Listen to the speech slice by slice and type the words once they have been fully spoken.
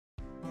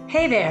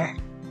Hey there,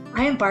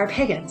 I am Barb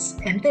Higgins,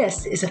 and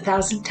this is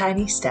 1,000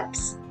 Tiny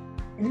Steps.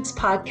 In this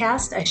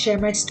podcast, I share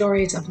my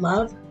stories of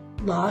love,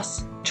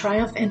 loss,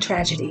 triumph, and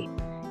tragedy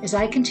as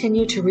I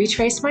continue to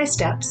retrace my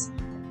steps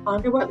and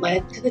ponder what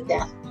led to the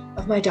death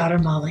of my daughter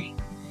Molly.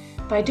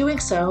 By doing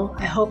so,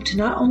 I hope to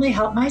not only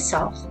help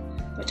myself,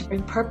 but to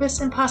bring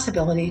purpose and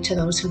possibility to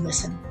those who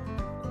listen.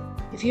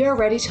 If you are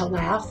ready to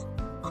laugh,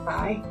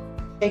 cry,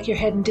 shake your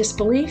head in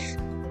disbelief,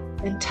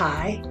 then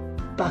tie,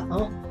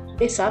 buckle,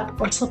 lace up,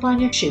 or slip on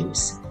your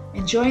shoes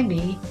and join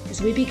me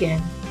as we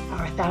begin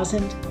our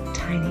 1,000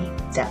 Tiny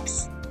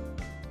Steps.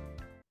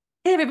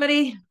 Hey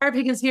everybody, Barb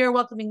Higgins here,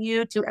 welcoming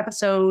you to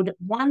episode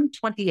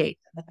 128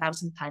 of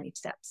 1,000 Tiny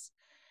Steps.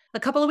 A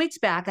couple of weeks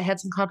back, I had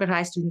some Concord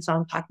High students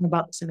on talking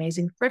about this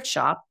amazing thrift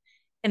shop,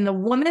 and the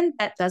woman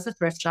that does the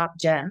thrift shop,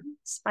 Jen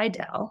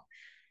Spidell,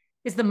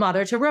 is the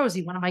mother to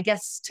Rosie, one of my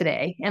guests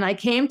today. And I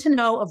came to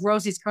know of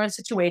Rosie's current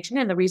situation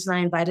and the reason I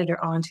invited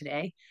her on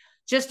today,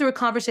 just through a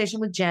conversation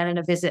with Jen and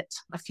a visit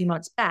a few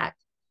months back.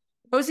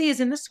 Rosie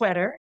is in the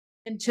sweater,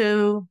 and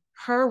to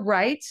her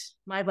right,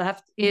 my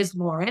left, is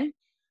Lauren.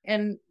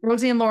 And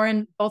Rosie and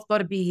Lauren both go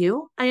to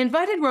BU. I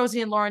invited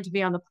Rosie and Lauren to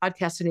be on the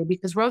podcast today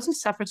because Rosie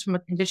suffers from a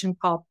condition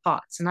called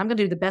POTS, and I'm going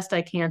to do the best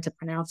I can to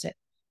pronounce it.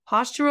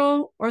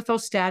 Postural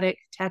orthostatic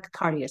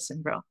tachycardia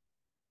syndrome.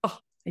 Oh,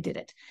 I did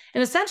it.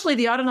 And essentially,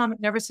 the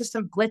autonomic nervous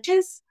system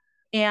glitches.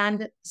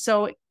 And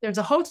so there's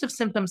a host of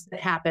symptoms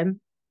that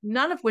happen,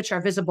 none of which are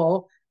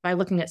visible by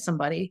looking at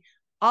somebody,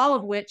 all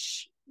of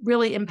which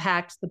really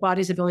impact the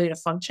body's ability to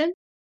function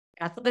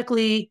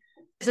athletically,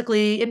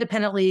 physically,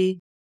 independently.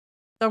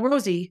 So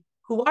Rosie,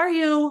 who are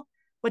you?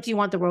 What do you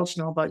want the world to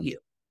know about you?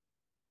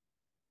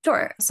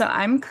 Sure. So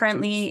I'm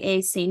currently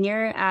a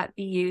senior at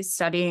BU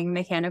studying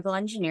mechanical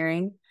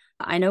engineering.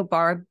 I know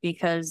Barb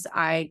because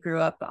I grew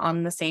up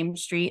on the same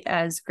street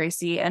as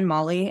Gracie and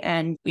Molly,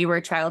 and we were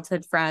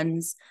childhood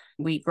friends.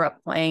 We grew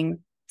up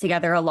playing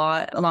together a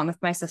lot, along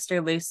with my sister,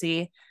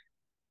 Lucy.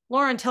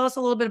 Lauren, tell us a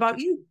little bit about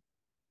you.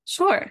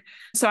 Sure.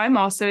 So I'm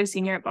also a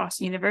senior at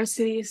Boston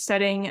University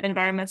studying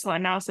environmental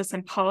analysis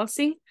and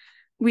policy.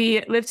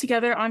 We live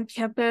together on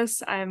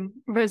campus. I'm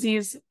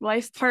Rosie's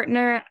life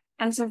partner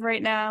as of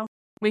right now.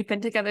 We've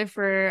been together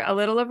for a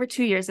little over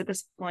 2 years at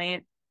this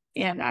point,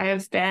 and I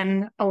have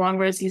been along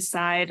Rosie's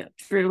side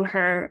through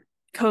her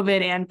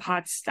COVID and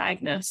POTS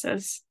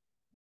diagnosis.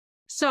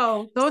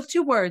 So those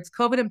two words,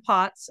 COVID and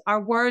POTS,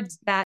 are words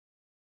that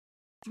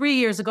 3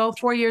 years ago,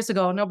 4 years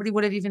ago, nobody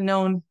would have even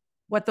known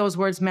what those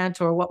words meant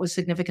or what was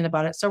significant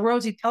about it. So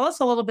Rosie, tell us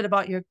a little bit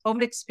about your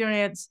COVID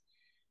experience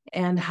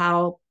and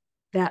how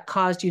that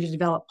caused you to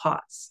develop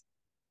POTS.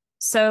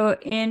 So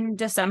in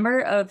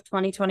December of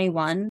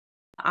 2021,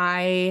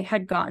 I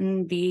had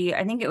gotten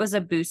I think it was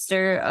a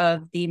booster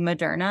of the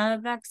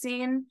Moderna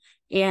vaccine.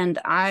 And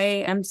I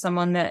am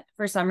someone that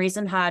for some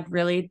reason had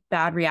really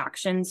bad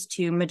reactions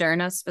to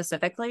Moderna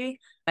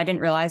specifically. I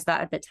didn't realize that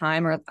at the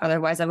time, or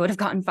otherwise I would have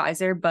gotten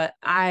Pfizer, but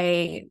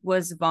I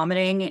was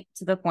vomiting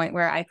to the point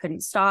where I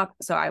couldn't stop.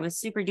 So I was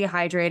super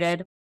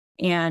dehydrated.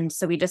 And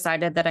so we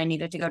decided that I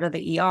needed to go to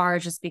the ER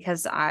just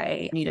because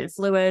I needed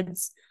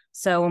fluids.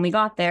 So when we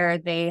got there,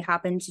 they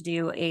happened to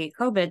do a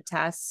COVID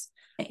test.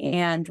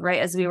 And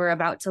right as we were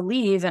about to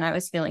leave and I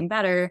was feeling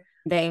better,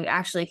 they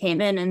actually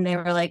came in and they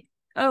were like,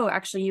 oh,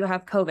 actually, you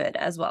have COVID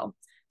as well.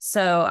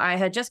 So I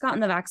had just gotten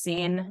the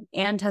vaccine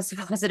and tested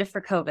positive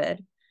for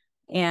COVID.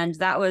 And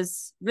that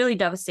was really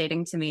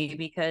devastating to me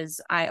because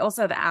I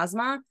also have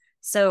asthma.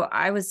 So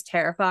I was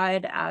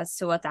terrified as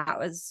to what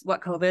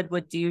COVID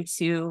would do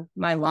to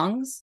my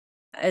lungs,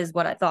 is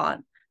what I thought.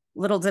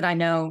 Little did I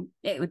know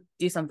it would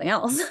do something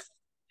else.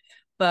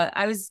 But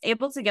I was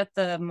able to get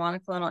the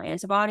monoclonal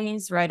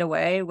antibodies right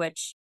away,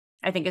 which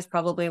I think is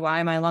probably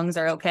why my lungs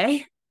are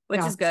okay,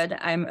 which is good.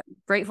 I'm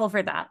grateful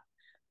for that.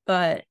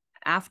 But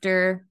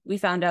after we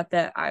found out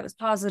that I was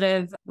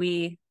positive,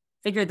 we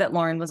figured that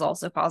Lauren was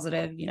also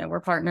positive. You know, we're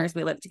partners,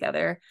 we live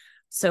together.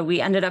 So we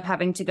ended up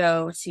having to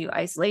go to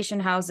isolation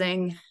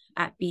housing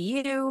at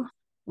BU.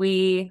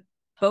 We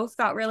both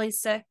got really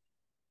sick,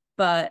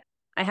 but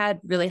I had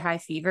really high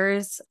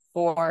fevers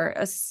for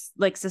a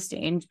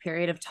sustained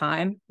period of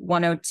time,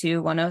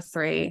 102,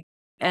 103,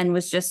 and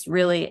was just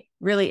really,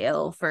 really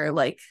ill for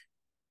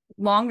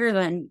longer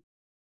than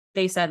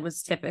they said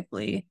was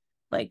typically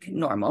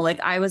normal.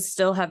 I was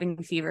still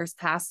having fevers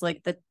past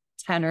the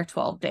 10 or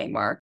 12 day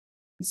mark.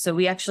 So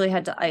we actually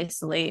had to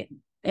isolate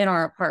in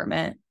our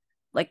apartment,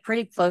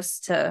 pretty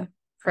close to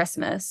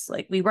Christmas.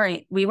 We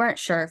weren't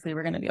sure if we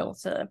were going to be able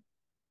to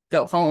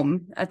go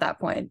home at that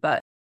point,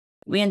 but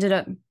we ended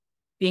up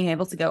being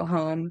able to go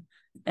home.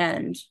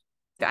 And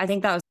I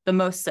think that was the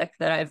most sick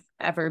that I've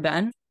ever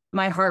been.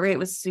 My heart rate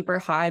was super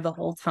high the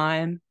whole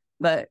time,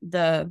 but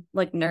the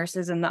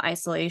nurses in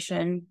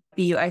the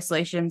BU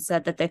isolation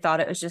said that they thought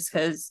it was just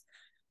because,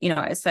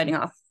 I was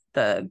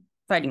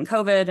fighting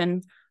COVID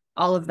and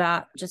all of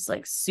that, just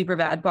super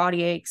bad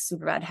body aches,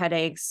 super bad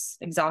headaches,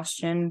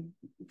 exhaustion,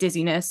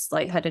 dizziness,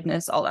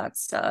 lightheadedness, all that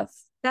stuff.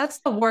 That's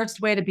the worst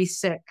way to be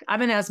sick.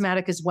 I'm an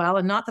asthmatic as well.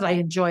 And not that I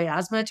enjoy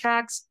asthma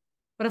attacks,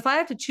 But if I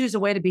have to choose a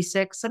way to be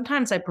sick,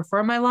 sometimes I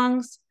prefer my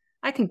lungs.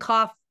 I can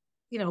cough,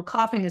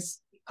 coughing is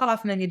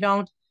cough and then you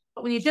don't.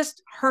 But when you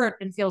just hurt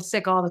and feel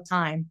sick all the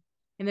time,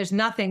 and there's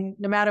nothing,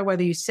 no matter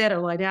whether you sit or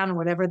lie down or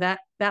whatever,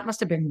 that must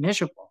have been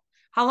miserable.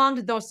 How long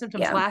did those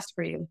symptoms Yeah. last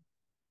for you?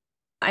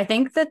 I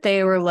think that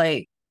they were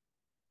like,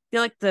 I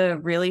feel like the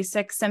really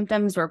sick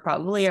symptoms were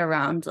probably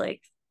around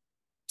like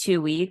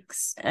 2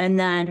 weeks. And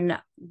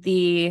then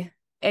the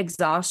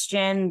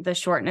exhaustion, the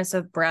shortness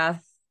of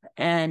breath,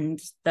 and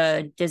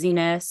the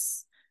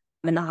dizziness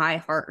and the high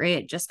heart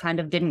rate just kind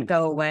of didn't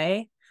go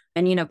away.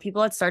 And,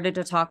 people had started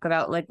to talk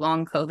about like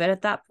long COVID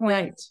at that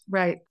point.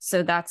 Right.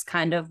 So that's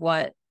kind of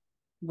what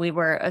we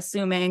were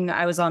assuming.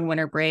 I was on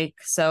winter break.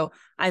 So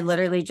I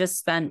literally just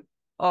spent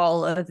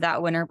all of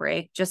that winter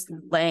break just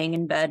laying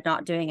in bed,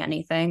 not doing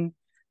anything.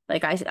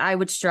 Like I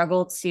would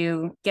struggle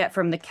to get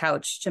from the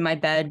couch to my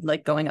bed,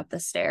 like going up the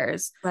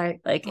stairs.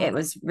 Right. Like it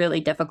was really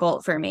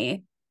difficult for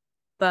me.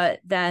 But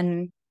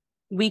then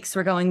weeks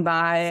were going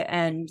by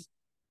and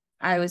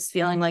I was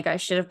feeling like I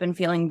should have been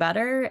feeling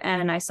better.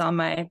 And I saw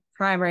my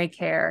primary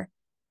care.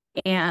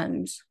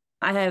 And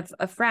I have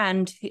a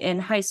friend in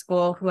high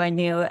school who I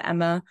knew,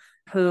 Emma,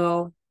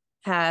 who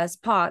has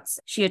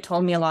POTS. She had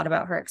told me a lot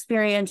about her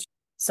experience.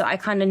 So I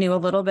kind of knew a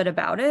little bit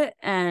about it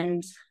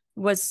and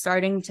was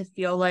starting to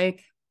feel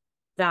like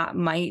that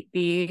might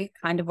be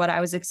kind of what I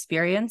was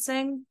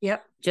experiencing.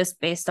 Yep. Just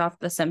based off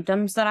the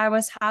symptoms that I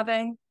was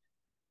having.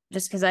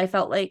 Just because I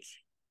felt like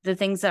the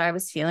things that I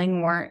was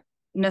feeling weren't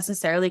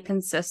necessarily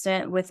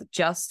consistent with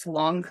just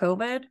long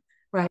COVID.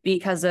 Right.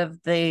 Because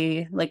of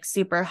the like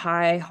super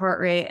high heart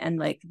rate and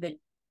like the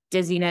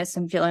dizziness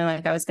and feeling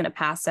like I was going to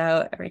pass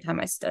out every time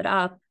I stood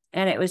up.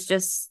 And it was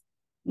just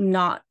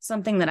not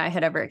something that I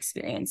had ever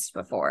experienced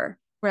before.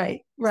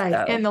 Right.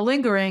 So. And the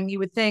lingering, you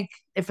would think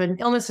if an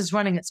illness is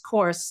running its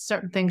course,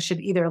 certain things should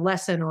either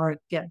lessen or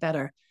get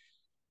better.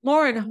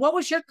 Lauren, what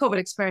was your COVID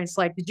experience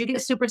like? Did you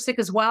get super sick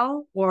as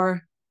well?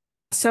 Or?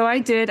 So I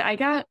did. I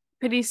got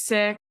pretty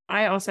sick.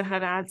 I also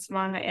had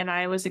asthma and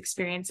I was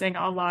experiencing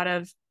a lot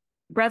of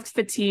breath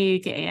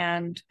fatigue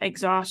and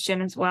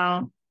exhaustion as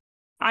well.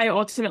 I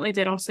ultimately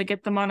did also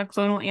get the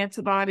monoclonal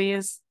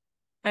antibodies,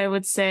 I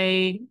would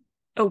say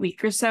a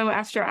week or so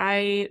after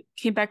I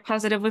came back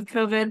positive with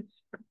COVID.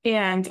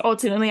 And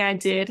ultimately I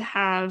did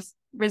have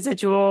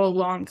residual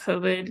long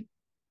COVID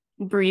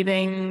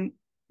breathing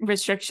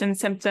restriction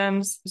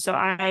symptoms. So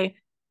I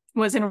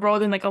was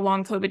enrolled in like a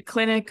long COVID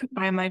clinic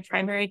by my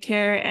primary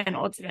care and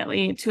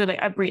ultimately to like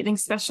a breathing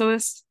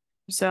specialist.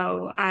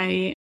 So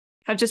I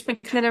have just been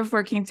kind of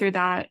working through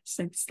that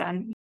since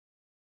then.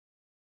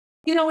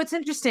 It's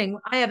interesting.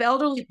 I have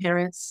elderly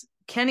parents.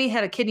 Kenny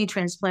had a kidney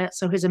transplant,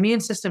 so his immune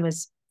system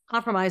is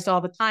compromised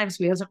all the time,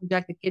 so he doesn't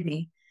reject the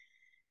kidney.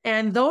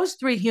 And those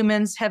three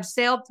humans have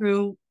sailed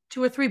through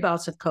 2 or 3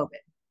 bouts of COVID.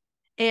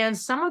 And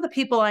some of the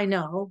people I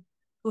know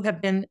who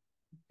have been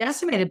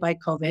decimated by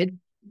COVID,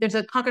 there's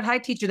a Concord High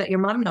teacher that your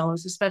mom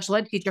knows, a special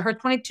ed teacher. Her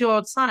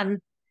 22-year-old son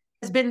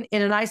has been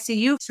in an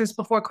ICU since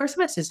before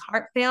Christmas. His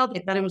heart failed. They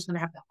thought he was going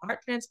to have a heart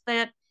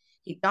transplant.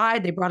 He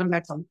died. They brought him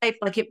back to life.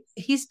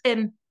 He's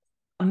been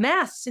a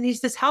mess. And he's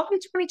this healthy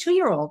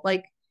 22-year-old.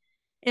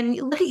 And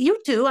look at you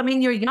two. I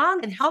mean, you're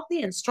young and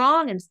healthy and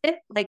strong and fit.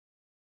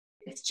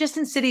 It's just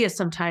insidious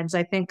sometimes.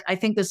 I think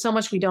there's so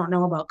much we don't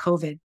know about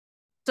COVID.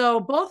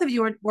 So both of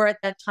you were at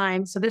that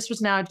time. So this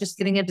was now just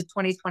getting into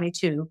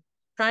 2022,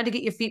 trying to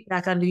get your feet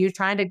back under you,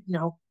 trying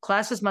to,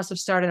 classes must have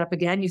started up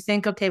again. You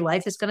think, okay,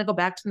 life is going to go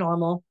back to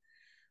normal.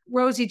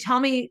 Rosie, tell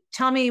me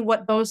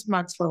what those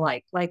months were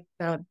like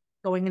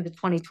going into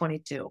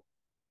 2022.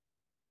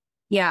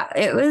 Yeah,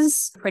 it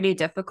was pretty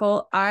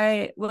difficult.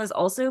 I was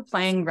also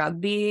playing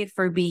rugby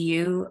for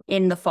BU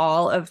in the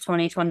fall of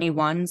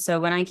 2021. So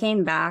when I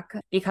came back,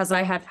 because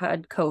I had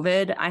had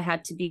COVID, I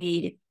had to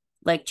be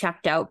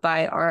checked out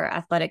by our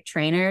athletic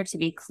trainer to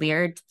be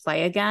cleared to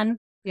play again.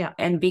 Yeah.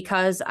 And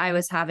because I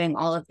was having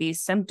all of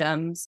these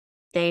symptoms,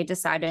 they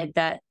decided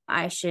that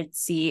I should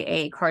see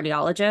a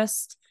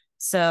cardiologist.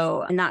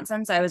 So in that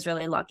sense, I was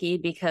really lucky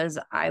because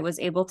I was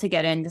able to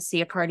get in to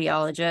see a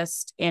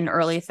cardiologist in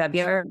early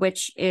February,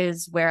 which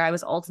is where I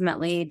was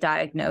ultimately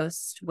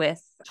diagnosed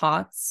with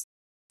POTS.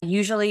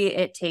 Usually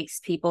it takes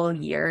people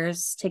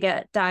years to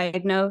get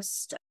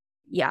diagnosed.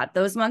 Yeah,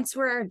 those months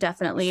were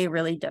definitely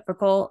really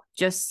difficult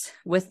just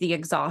with the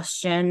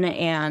exhaustion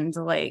and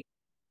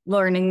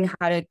learning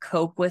how to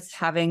cope with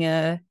having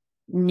a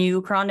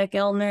new chronic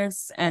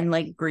illness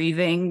and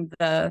grieving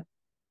the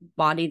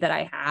body that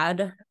I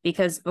had,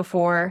 because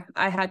before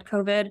I had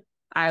COVID,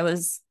 I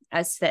was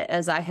as fit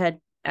as I had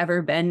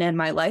ever been in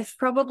my life,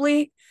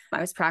 probably. I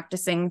was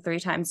practicing 3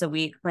 times a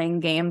week,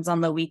 playing games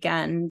on the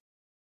weekend.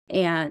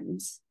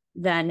 And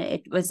then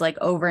it was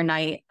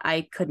overnight,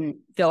 I couldn't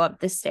go up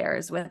the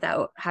stairs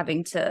without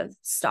having to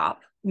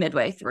stop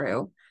midway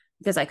through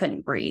because I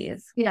couldn't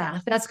breathe. Yeah,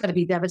 that's got to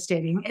be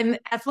devastating. And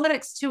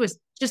athletics too is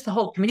just the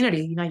whole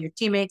community. Your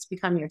teammates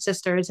become your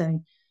sisters,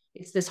 and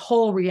it's this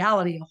whole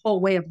reality, a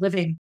whole way of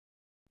living.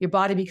 Your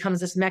body becomes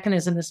this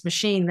mechanism, this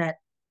machine that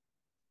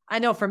I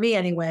know for me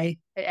anyway,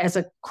 as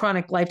a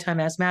chronic lifetime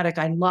asthmatic,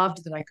 I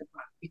loved that I could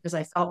run because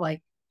I felt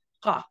like,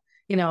 huh,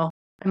 you know,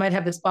 I might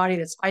have this body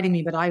that's fighting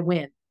me, but I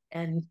win.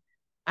 And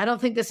I don't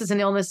think this is an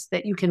illness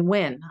that you can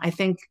win. I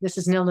think this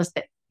is an illness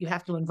that you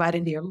have to invite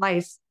into your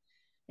life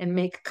and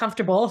make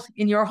comfortable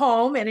in your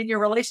home and in your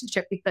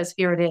relationship, because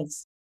here it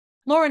is.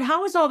 Lauren,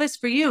 how was all this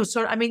for you?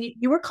 So, I mean,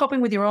 you were coping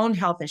with your own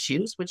health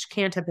issues, which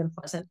can't have been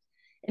pleasant.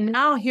 And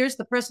now here's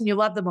the person you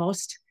love the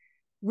most,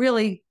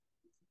 really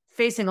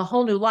facing a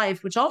whole new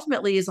life, which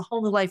ultimately is a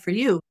whole new life for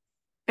you.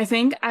 I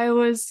think I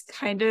was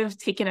kind of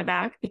taken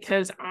aback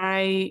because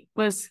I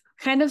was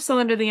kind of still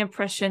under the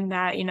impression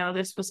that,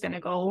 this was going to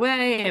go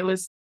away. It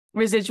was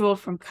residual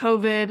from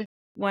COVID.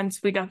 Once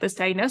we got this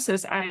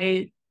diagnosis,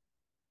 I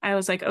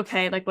was like,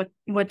 okay, like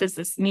what does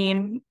this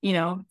mean,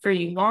 for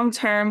you long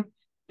term?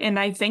 And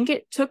I think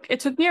it took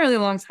me a really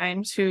long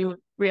time to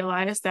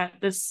realize that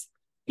this,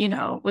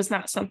 was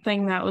not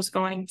something that was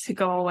going to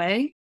go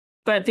away.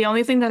 But the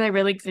only thing that I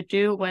really could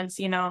do was,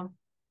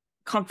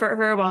 comfort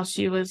her while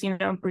she was,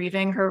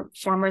 grieving her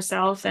former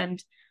self,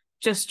 and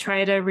just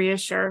try to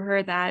reassure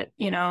her that,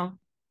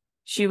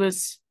 she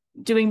was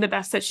doing the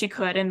best that she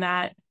could, and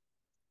that,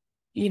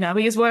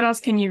 because what else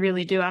can you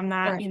really do? I'm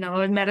not, Right.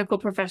 A medical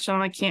professional.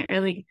 I can't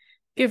really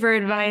give her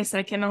advice.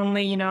 I can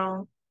only,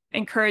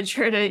 encourage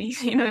her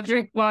to,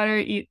 drink water,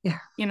 eat,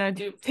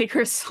 take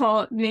her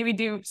salt, maybe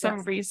do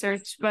some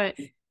research. But,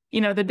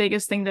 the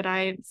biggest thing that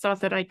I thought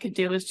that I could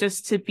do was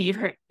just to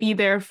be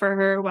there for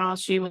her while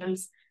she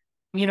was,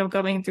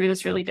 going through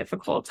this really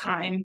difficult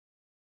time.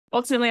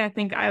 Ultimately, I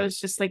think I was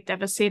just like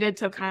devastated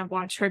to kind of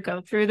watch her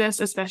go through this,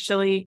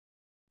 especially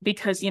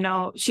because,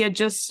 she had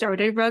just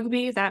started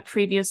rugby that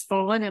previous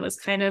fall, and it was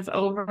kind of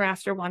over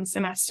after one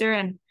semester,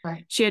 and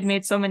she had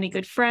made so many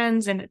good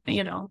friends. And,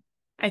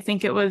 I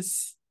think it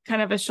was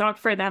kind of a shock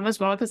for them as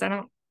well, because I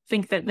don't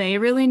think that they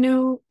really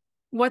knew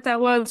what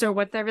that was or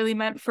what that really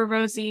meant for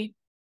Rosie.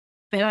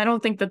 And I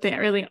don't think that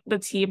the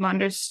team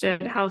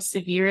understood how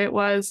severe it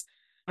was.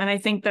 And I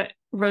think that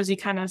Rosie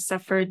kind of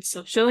suffered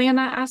socially in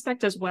that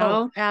aspect as well.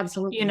 Oh,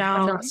 absolutely. I'm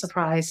not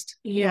surprised.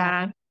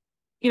 Yeah.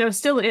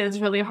 Still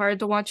is really hard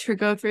to watch her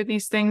go through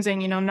these things,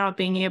 and, not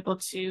being able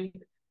to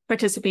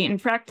participate in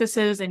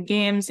practices and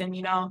games, and,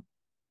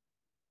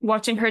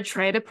 watching her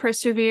try to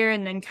persevere,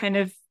 and then kind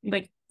of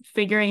like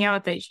figuring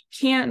out that she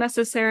can't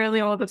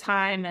necessarily all the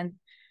time. And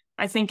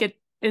I think it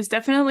is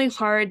definitely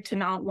hard to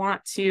not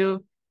want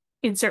to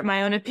insert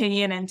my own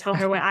opinion and tell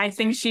her what I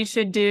think she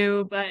should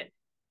do.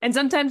 And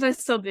sometimes I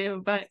still do,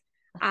 but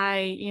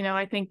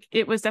I think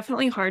it was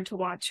definitely hard to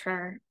watch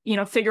her,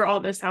 figure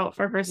all this out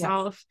for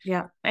herself.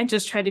 Yeah. And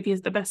just try to be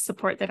the best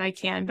support that I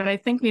can. But I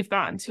think we've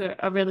gotten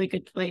to a really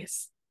good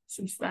place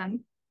since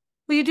then.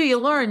 Well, you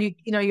learn,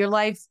 your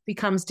life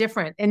becomes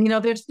different. And,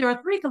 there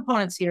are three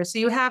components here. So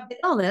you have the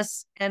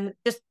illness and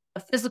just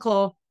a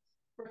physical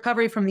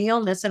recovery from the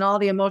illness and all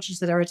the emotions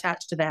that are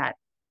attached to that.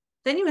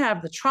 Then you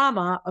have the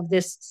trauma of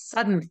this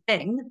sudden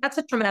thing. That's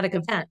a traumatic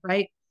event,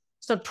 right?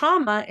 So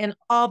trauma and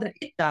all that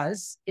it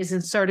does is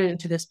inserted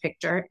into this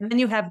picture. And then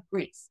you have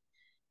grief,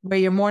 where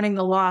you're mourning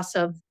the loss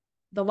of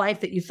the life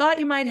that you thought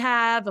you might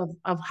have,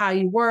 of how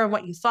you were and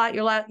what you thought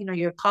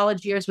your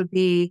college years would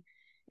be,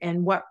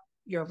 and what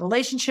your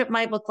relationship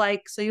might look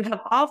like. So you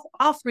have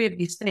all three of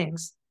these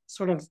things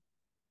sort of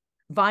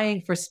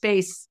vying for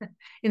space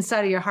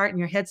inside of your heart and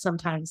your head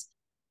sometimes.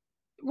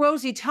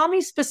 Rosie, tell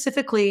me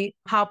specifically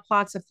how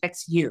POTS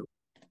affects you.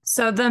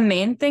 So the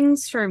main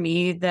things for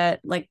me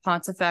that like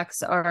POTS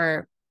affects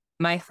are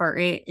my heart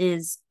rate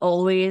is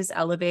always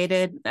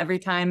elevated. Every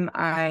time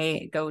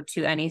I go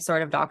to any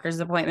sort of doctor's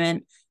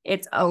appointment,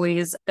 it's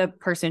always the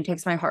person who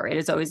takes my heart rate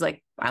is always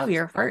like, wow,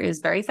 your heart is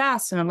very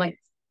fast. And I'm like,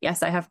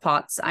 yes, I have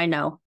POTS. I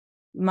know.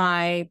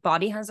 My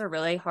body has a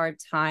really hard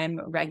time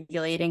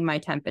regulating my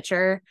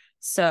temperature.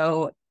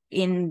 So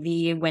in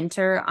the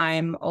winter,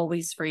 I'm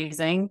always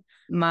freezing.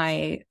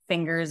 My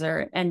fingers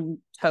and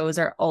toes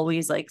are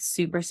always like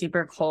super,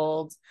 super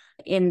cold.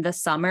 In the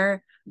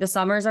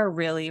summers are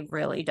really,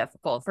 really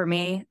difficult for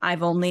me.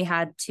 I've only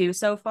had 2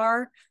 so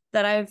far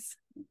that I've,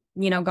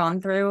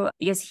 gone through,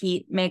 because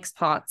heat makes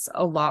POTS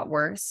a lot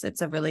worse.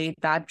 It's a really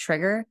bad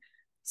trigger.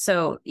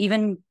 So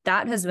even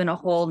that has been a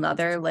whole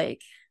nother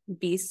like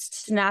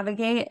beast to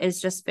navigate,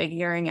 is just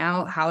figuring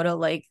out how to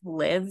like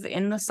live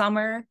in the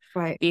summer.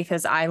 Right.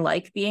 Because I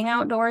like being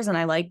outdoors and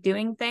I like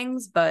doing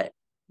things, but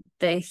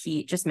the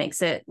heat just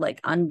makes it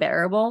like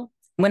unbearable.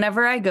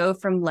 Whenever I go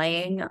from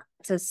laying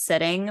to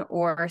sitting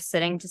or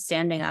sitting to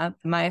standing up,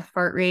 my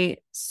heart rate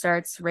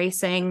starts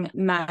racing.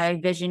 My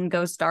vision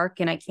goes dark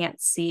and I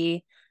can't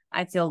see.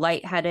 I feel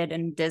lightheaded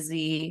and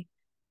dizzy.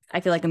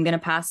 I feel like I'm going to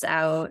pass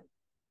out.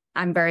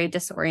 I'm very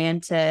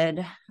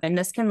disoriented. And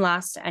this can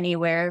last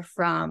anywhere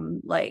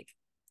from like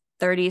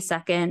 30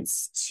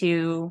 seconds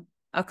to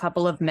a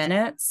couple of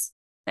minutes.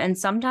 And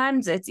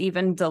sometimes it's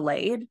even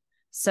delayed.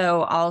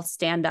 So I'll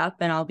stand up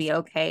and I'll be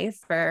okay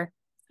for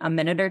a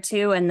minute or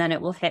two, and then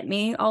it will hit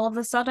me all of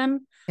a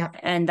sudden. Yeah.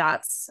 And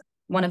that's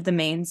one of the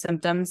main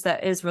symptoms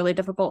that is really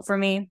difficult for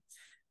me.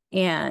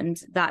 And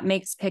that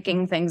makes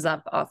picking things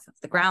up off of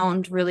the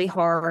ground really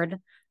hard,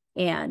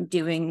 and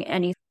doing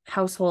any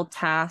household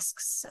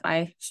tasks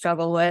I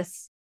struggle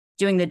with.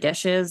 Doing the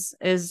dishes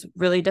is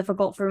really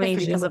difficult for me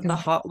because of the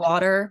hot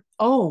water.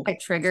 Oh, it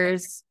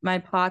triggers my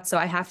pot. So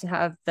I have to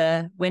have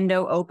the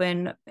window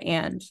open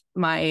and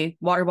my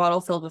water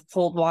bottle filled with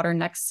cold water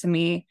next to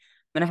me.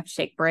 And I have to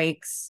take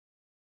breaks.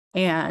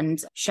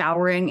 And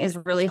showering is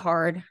really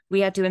hard. We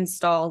had to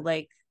install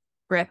like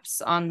grips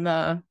on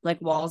the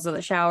like walls of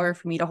the shower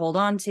for me to hold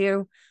on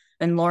to.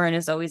 And Lauren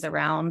is always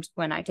around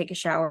when I take a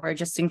shower,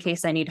 just in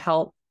case I need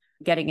help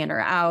getting in or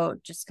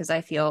out, just because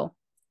I feel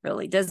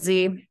really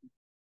dizzy.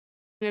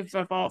 We've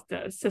evolved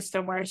a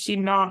system where she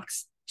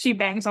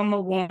bangs on the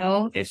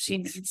wall if she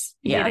needs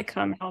me to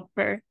come help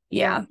her.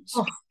 Yeah.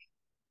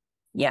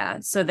 Yeah.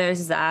 So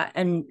there's that.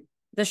 And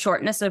the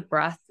shortness of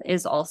breath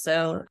is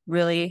also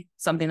really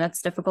something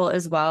that's difficult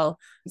as well.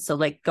 So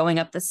like going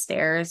up the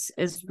stairs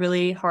is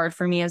really hard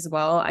for me as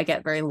well. I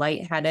get very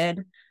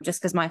lightheaded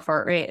just because my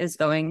heart rate is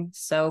going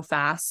so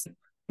fast.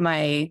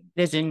 My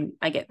vision,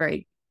 I get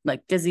very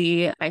like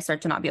dizzy. I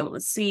start to not be able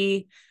to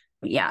see.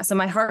 Yeah. So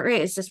my heart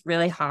rate is just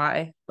really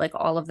high, like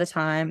all of the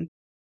time.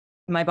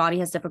 My body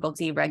has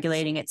difficulty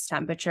regulating its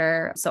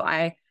temperature. So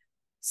I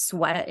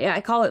sweat. I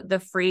call it the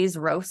freeze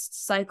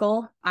roast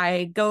cycle.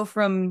 I go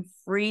from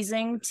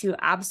freezing to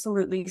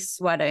absolutely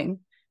sweating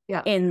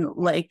in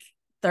like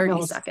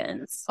 30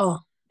 seconds. Oh,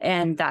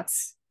 and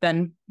that's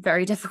been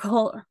very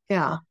difficult.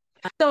 Yeah.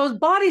 So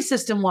body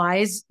system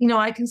wise,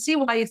 I can see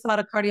why you thought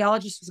a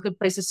cardiologist was a good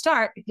place to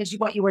start, because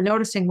what you were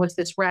noticing was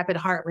this rapid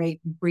heart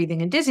rate,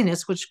 breathing, and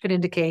dizziness, which could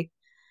indicate,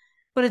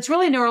 but it's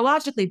really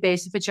neurologically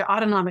based if it's your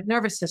autonomic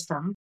nervous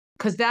system,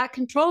 because that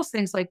controls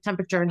things like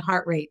temperature and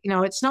heart rate.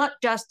 It's not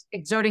just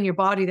exerting your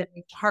body that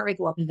makes heart rate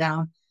go up and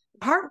down.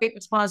 Heart rate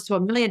responds to a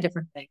million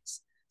different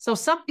things. So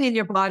something in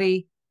your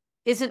body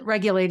isn't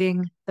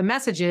regulating the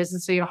messages,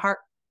 and so your heart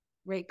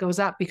rate goes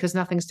up because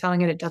nothing's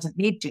telling it doesn't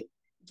need to.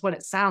 It's what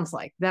it sounds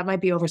like. That might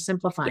be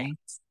oversimplifying. Yeah.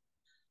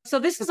 So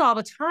this is all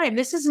the time.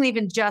 This isn't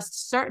even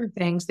just certain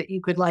things that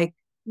you could like.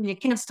 You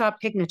can't stop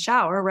taking a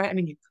shower, right? I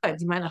mean, you could.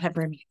 You might not have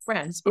very many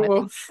friends,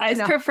 but I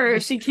prefer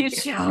she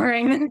keeps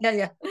showering.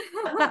 Yeah.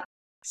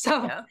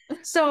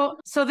 So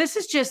this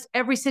is just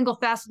every single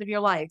facet of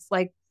your life,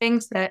 like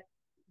things that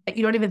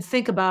you don't even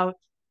think about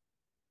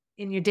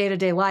in your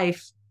day-to-day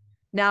life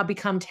now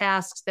become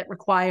tasks that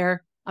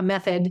require a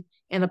method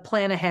and a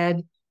plan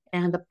ahead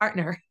and a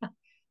partner.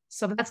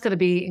 So that's going to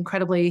be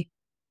incredibly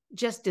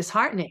just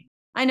disheartening.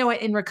 I know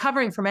in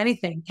recovering from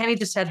anything, Kenny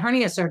just had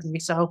hernia surgery,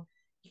 so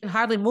he can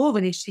hardly move.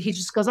 And he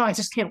just goes, oh, I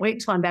just can't wait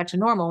until I'm back to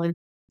normal. And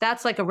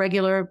that's like a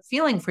regular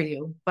feeling for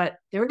you, but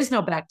there is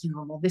no back to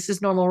normal. This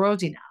is normal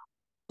Rosie now.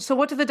 So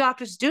what do the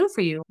doctors do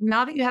for you?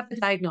 Now that you have the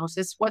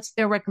diagnosis, what's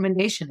their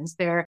recommendation? Is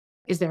there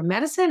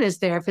medicine? Is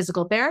there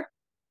physical therapy?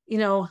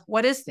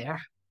 What is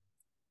there?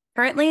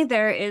 Currently,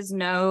 there is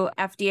no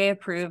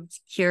FDA-approved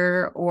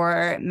cure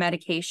or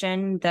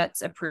medication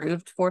that's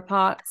approved for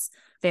POTS.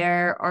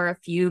 There are a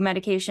few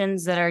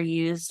medications that are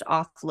used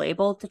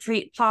off-label to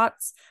treat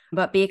POTS,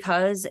 but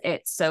because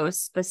it's so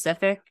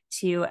specific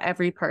to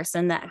every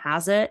person that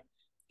has it,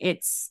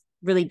 it's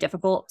really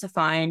difficult to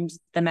find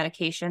the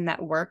medication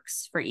that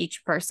works for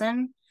each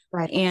person.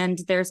 Right. And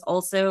there's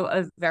also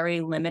a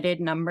very limited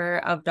number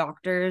of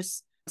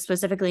doctors,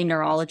 specifically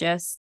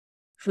neurologists,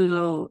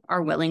 who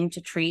are willing to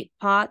treat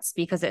POTS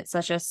because it's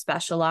such a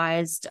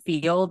specialized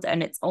field,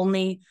 and it's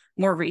only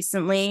more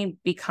recently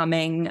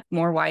becoming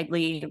more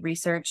widely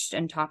researched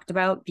and talked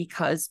about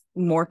because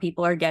more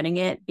people are getting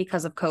it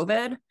because of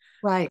COVID.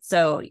 Right.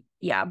 So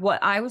yeah,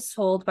 what I was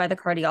told by the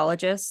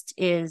cardiologist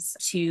is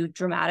to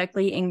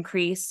dramatically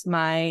increase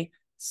my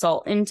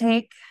salt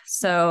intake.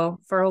 So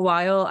for a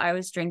while I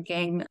was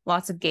drinking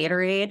lots of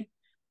Gatorade,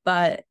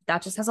 but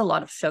that just has a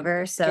lot of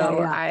sugar.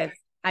 So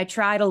I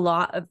tried a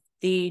lot of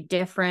the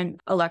different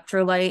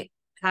electrolyte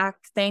pack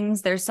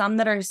things. There's some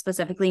that are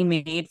specifically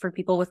made for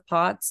people with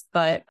POTS,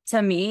 but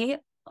to me,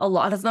 a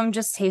lot of them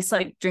just taste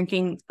like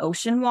drinking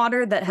ocean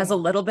water that has a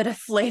little bit of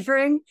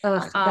flavoring.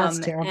 That's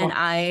terrible. And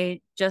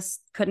I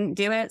just couldn't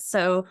do it.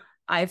 So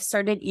I've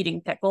started eating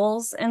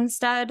pickles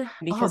instead.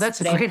 Because that's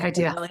a great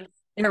idea.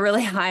 They're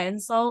really high in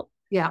salt.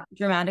 Yeah.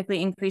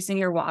 Dramatically increasing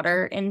your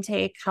water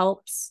intake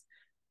helps,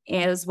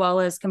 as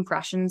well as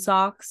compression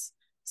socks.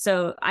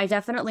 So I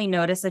definitely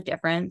notice a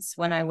difference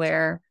when I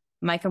wear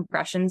my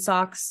compression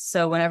socks.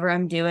 So whenever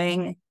I'm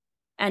doing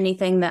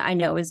anything that I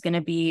know is going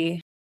to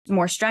be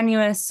more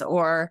strenuous,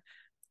 or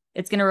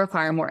it's going to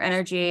require more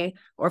energy,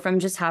 or if I'm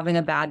just having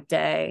a bad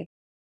day,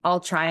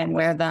 I'll try and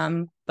wear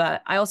them.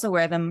 But I also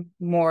wear them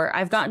more.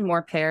 I've gotten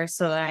more pairs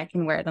so that I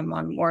can wear them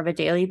on more of a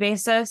daily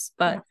basis.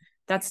 But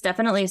that's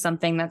definitely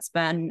something that's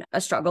been a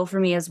struggle for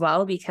me as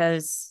well,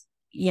 because,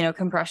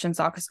 compression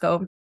socks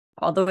go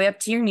all the way up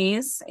to your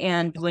knees.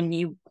 And when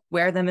you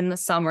wear them in the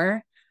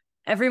summer,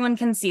 everyone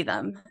can see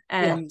them.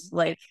 And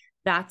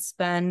that's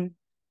been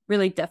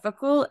really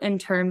difficult in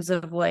terms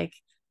of like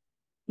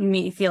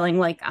me feeling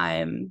like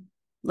I'm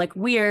like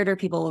weird, or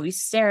people will be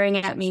staring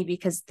at me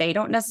because they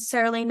don't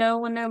necessarily know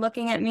when they're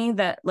looking at me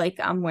that like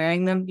I'm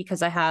wearing them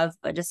because I have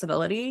a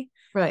disability.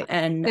 Right.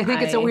 And They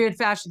think it's a weird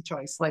fashion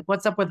choice. Like,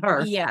 what's up with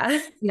her? Yeah.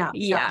 Yeah.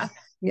 Yeah.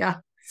 Yeah.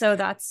 So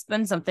that's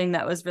been something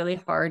that was really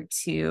hard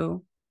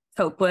to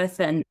cope with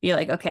and be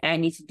like, okay, I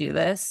need to do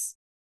this.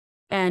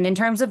 And in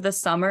terms of the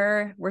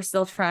summer, we're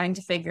still trying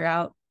to figure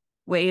out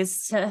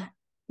ways to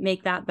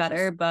make that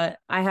better. But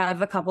I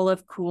have a couple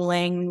of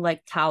cooling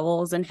like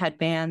towels and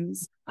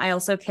headbands. I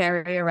also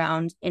carry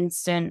around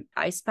instant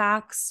ice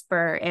packs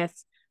for if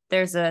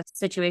there's a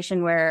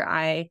situation where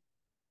I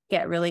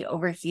get really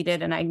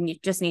overheated and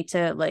just need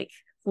to like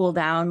cool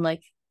down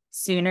like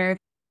sooner.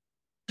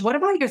 What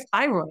about your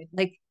thyroid?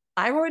 Like,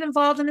 thyroid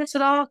involved in this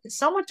at all? 'Cause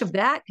so much of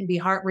that can be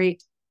heart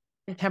rate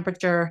and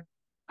temperature.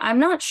 I'm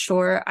not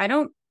sure. I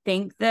don't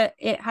think that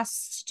it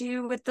has to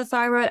do with the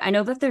thyroid. I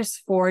know that there's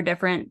 4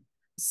 different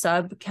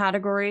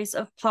subcategories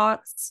of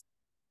POTS.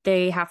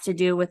 They have to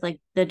do with like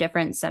the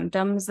different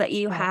symptoms that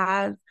you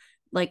have.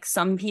 Like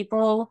some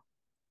people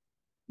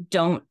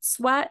don't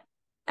sweat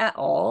at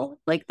all.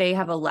 Like they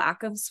have a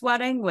lack of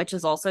sweating, which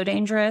is also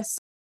dangerous,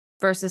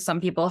 versus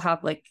some people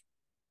have like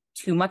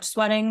too much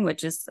sweating,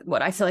 which is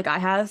what I feel like I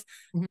have.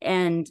 Mhm.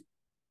 And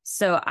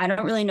so I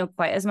don't really know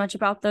quite as much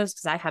about those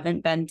because I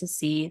haven't been to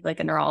see like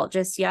a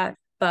neurologist yet,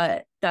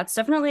 but that's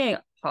definitely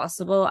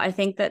possible. I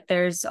think that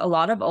there's a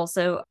lot of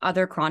also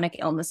other chronic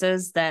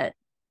illnesses that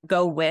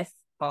go with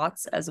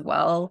POTS as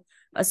well,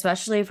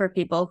 especially for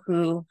people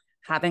who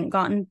haven't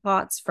gotten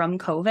POTS from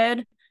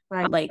COVID.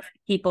 Right. Like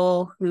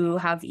people who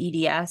have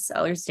EDS,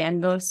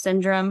 Ehlers-Danlos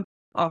syndrome,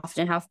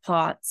 often have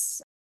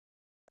POTS.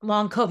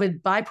 Long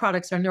COVID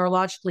byproducts are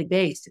neurologically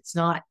based. It's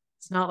not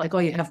like, oh,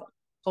 you have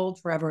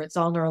cold forever. It's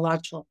all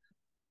neurological.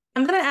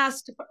 I'm going to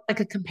ask like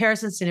a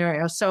comparison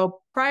scenario.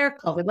 So prior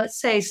COVID, let's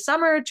say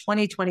summer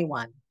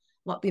 2021,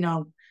 well,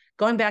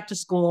 going back to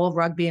school,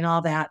 rugby and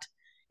all that.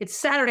 It's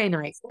Saturday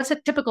night. What's a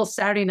typical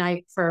Saturday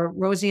night for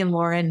Rosie and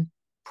Lauren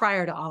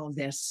prior to all of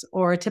this,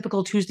 or a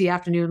typical Tuesday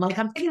afternoon? Like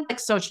I'm thinking like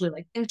socially,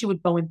 like things you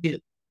would go and do.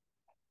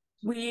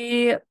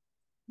 We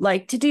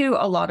like to do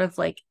a lot of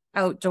like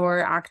outdoor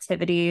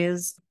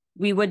activities.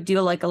 We would do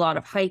like a lot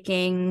of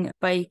hiking,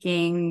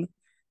 biking,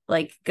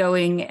 like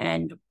going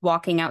and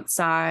walking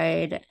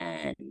outside.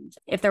 And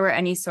if there were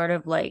any sort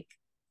of like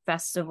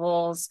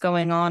festivals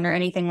going on or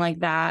anything like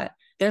that,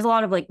 there's a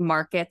lot of like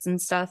markets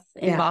and stuff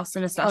in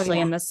Boston, especially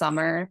in the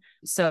summer.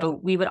 So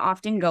we would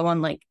often go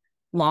on like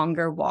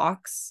longer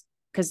walks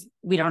because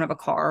we don't have a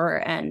car.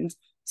 And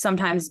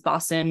sometimes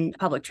Boston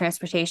public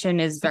transportation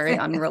is very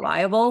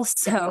unreliable.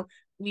 So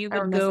we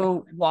would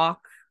go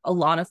walk a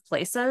lot of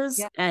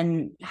places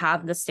and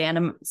have the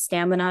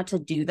stamina to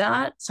do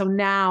that. So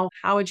now,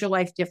 how is your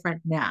life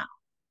different now?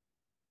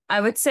 I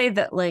would say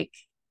that like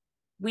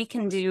we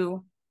can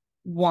do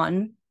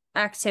one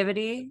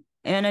activity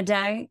in a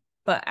day,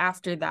 but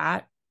after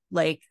that,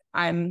 like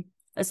I'm,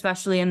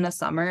 especially in the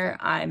summer,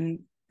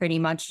 I'm pretty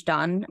much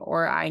done,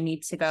 or I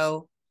need to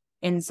go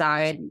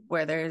inside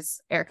where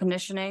there's air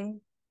conditioning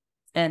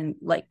and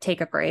like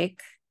take a break.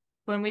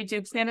 When we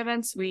do plan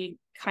events, we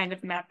kind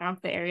of map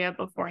out the area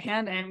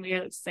beforehand, and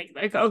we're just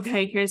like,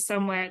 okay, here's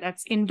somewhere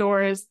that's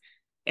indoors,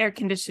 air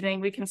conditioning.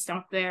 We can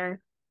stop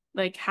there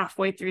like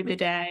halfway through the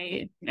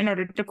day in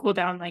order to cool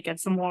down, like get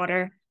some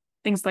water,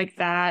 things like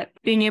that.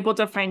 Being able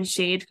to find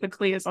shade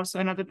quickly is also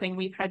another thing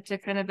we've had to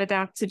kind of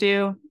adapt to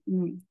do.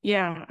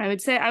 Yeah, I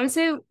would say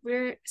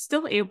we're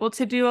still able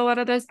to do a lot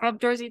of those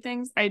outdoorsy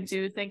things. I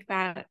do think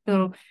that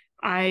though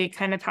I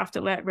kind of have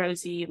to let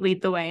Rosie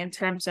lead the way in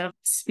terms of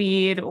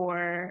speed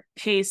or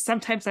pace.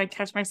 Sometimes I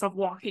catch myself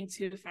walking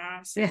too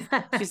fast.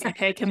 She's like,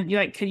 hey, can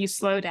you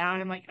slow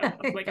down? I'm like, oh,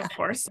 like, of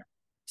course.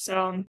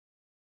 So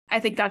I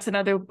think that's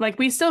another, like,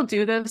 we still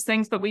do those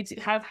things, but we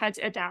have had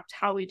to adapt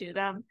how we do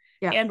them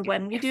and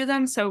when we do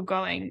them. So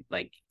going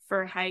like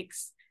for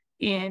hikes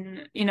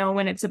in,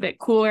 when it's a bit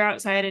cooler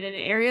outside and in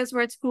areas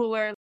where it's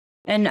cooler.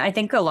 And I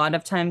think a lot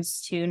of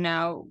times too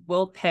now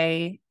we'll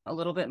pay a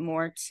little bit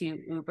more to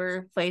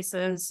Uber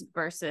places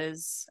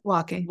versus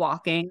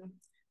walking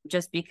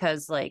just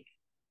because like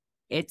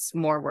it's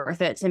more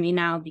worth it to me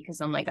now,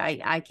 because I'm like,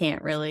 I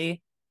can't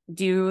really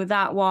do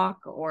that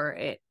walk, or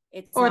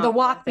the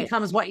walk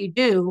becomes what you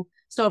do.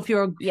 So if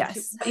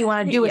what you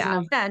want to do is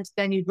an event,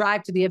 then you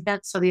drive to the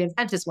event. So the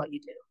event is what you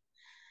do.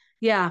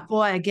 Yeah,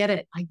 boy, I get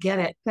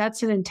it.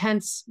 That's an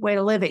intense way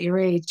to live at your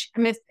age.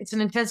 I mean, it's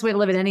an intense way to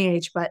live at any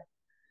age, but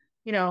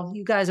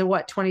you guys are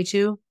what,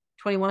 22,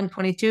 21,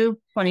 22?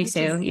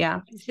 22,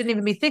 yeah. You shouldn't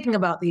even be thinking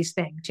about these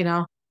things,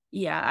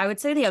 Yeah, I would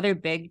say the other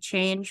big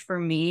change for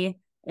me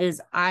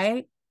is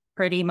I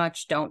pretty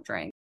much don't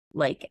drink,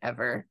 like,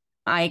 ever.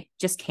 I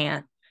just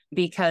can't,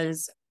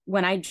 because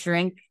when I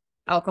drink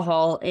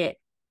alcohol, it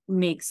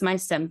makes my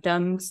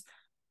symptoms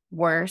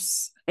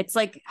worse. It's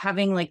like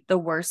having like the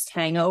worst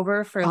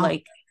hangover for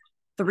like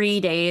 3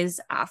 days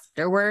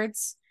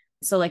afterwards.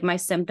 So like my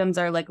symptoms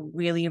are like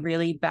really,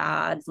 really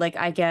bad. Like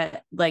I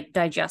get like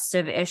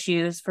digestive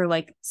issues for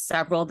like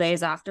several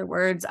days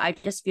afterwards. I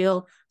just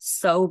feel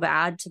so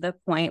bad to the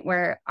point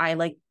where I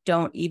like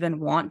don't even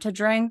want to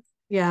drink.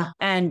 Yeah.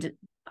 And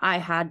I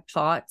had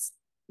POTS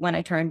when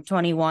I turned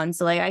 21.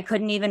 So like I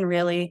couldn't even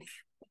really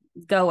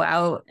go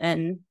out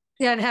and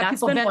have that's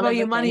people been one Venmo of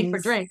you the money for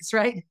things. drinks,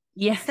 right?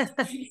 Yeah.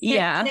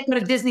 Yeah. Can't go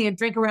to Disney and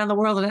drink around the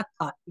world in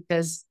Epcot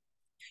because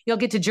you'll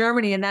get to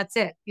Germany and that's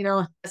it.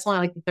 That's only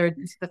like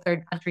the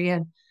third country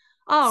in.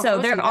 Oh, So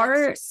Rosie, there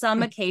are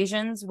some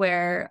occasions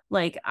where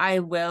like I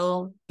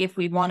will, if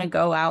we want to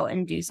go out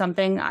and do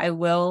something, I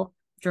will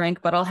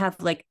drink, but I'll have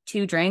like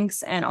 2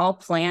 drinks and I'll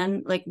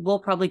plan, like we'll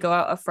probably go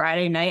out a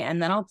Friday night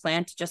and then I'll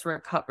plan to just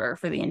recover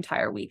for the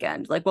entire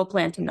weekend. Like we'll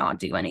plan to not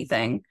do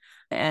anything,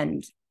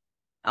 and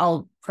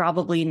I'll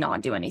probably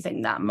not do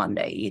anything that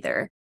Monday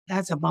either.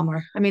 That's a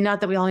bummer. I mean,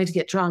 not that we all need to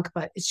get drunk,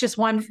 but it's just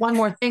one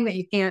more thing that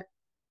you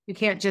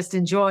can't just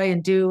enjoy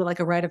and do like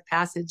a rite of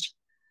passage.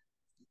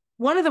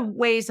 One of the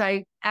ways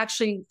I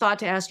actually thought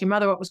to ask your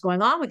mother what was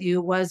going on with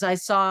you was I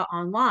saw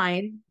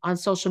online on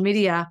social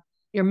media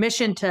your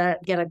mission to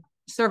get a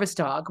service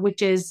dog,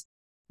 which is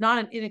not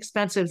an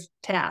inexpensive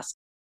task.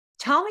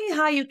 Tell me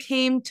how you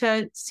came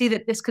to see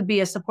that this could be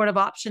a supportive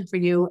option for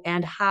you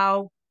and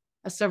how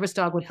a service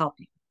dog would help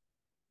you.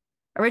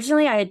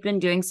 Originally, I had been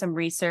doing some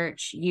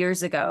research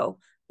years ago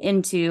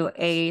into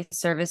a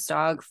service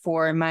dog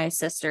for my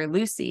sister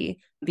Lucy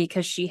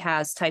because she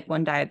has type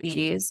 1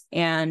 diabetes,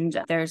 and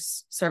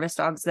there's service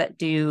dogs that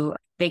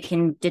they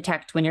can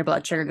detect when your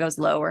blood sugar goes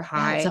low or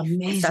high,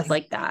 stuff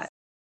like that.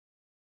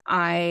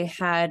 I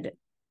had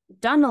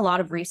done a lot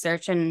of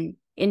research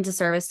into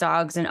service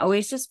dogs and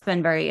always just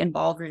been very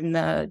involved in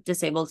the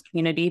disabled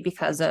community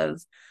because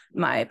of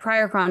my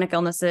prior chronic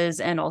illnesses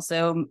and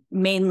also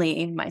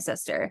mainly my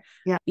sister,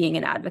 being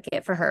an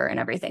advocate for her and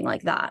everything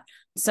like that.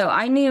 So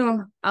I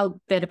knew a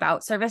bit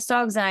about service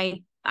dogs, and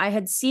I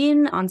had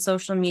seen on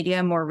social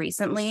media more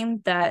recently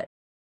that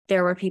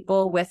there were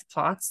people with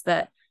POTS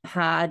that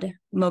had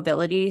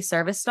mobility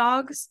service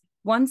dogs.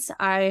 Once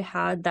I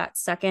had that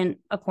second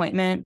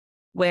appointment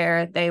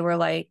where they were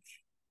like,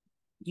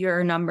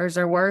 your numbers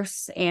are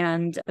worse,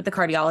 and with the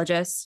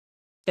cardiologist,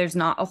 there's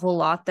not a whole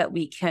lot that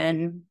we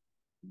can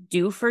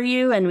do for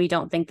you, and we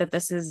don't think that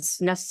this is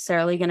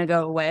necessarily going to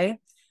go away.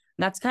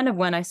 That's kind of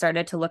when I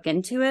started to look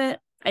into it.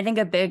 I think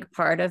a big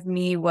part of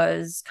me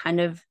was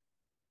kind of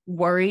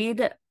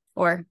worried,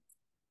 or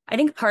I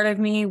think part of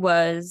me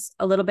was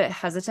a little bit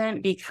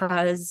hesitant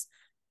because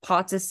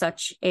POTS is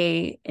such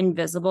a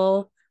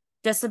invisible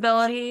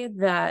disability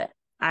that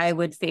I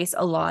would face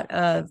a lot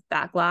of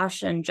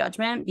backlash and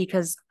judgment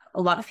because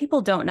a lot of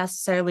people don't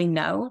necessarily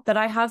know that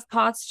I have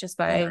POTS just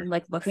by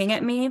like looking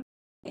at me.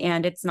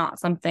 And it's not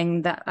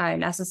something that I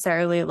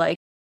necessarily like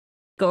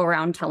go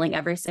around telling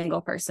every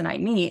single person I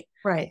meet.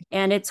 Right.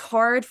 And it's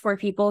hard for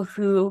people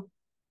who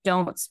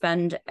don't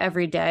spend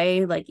every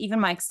day, like even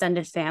my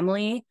extended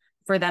family,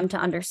 for them to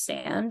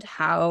understand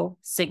how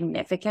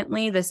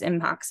significantly this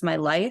impacts my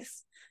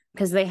life,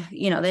 because they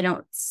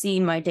don't see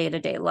my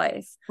day-to-day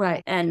life.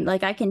 Right. And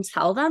like I can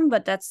tell them,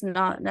 but that's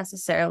not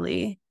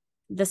necessarily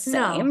the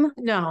same.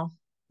 No.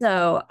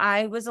 So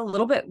I was a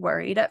little bit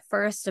worried at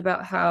first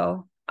about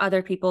how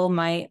other people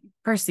might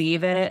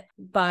perceive it,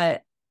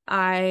 but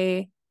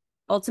I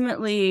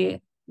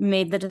ultimately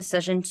made the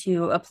decision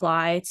to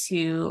apply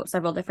to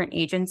several different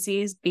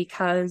agencies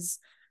because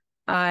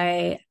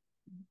I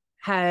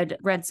had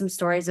read some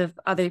stories of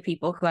other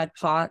people who had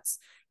POTS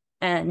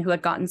and who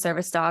had gotten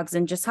service dogs,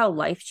 and just how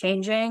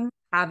life-changing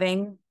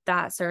having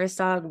that service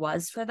dog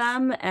was for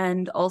them,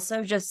 and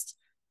also just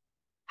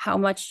how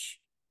much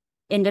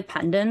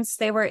independence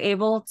they were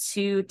able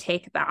to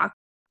take back.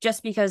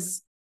 Just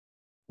because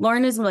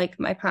Lauren is like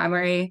my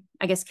primary,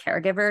 I guess,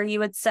 caregiver, you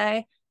would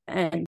say.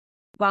 And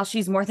while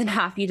she's more than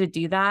happy to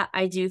do that,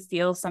 I do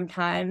feel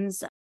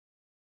sometimes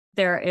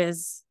there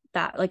is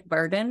that like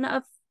burden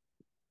of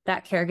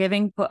that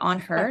caregiving put on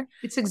her.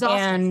 It's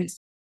exhausting. And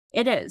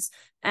it is.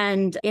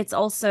 And it's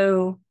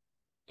also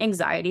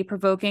anxiety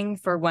provoking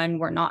for when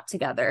we're not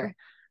together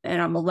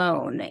and I'm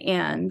alone.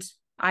 And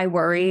I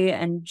worry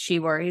and she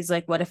worries,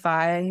 like, what if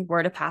I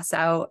were to pass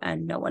out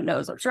and no one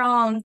knows what's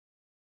wrong?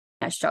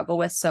 I struggle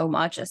with so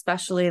much,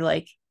 especially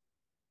like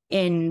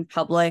in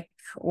public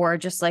or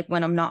just like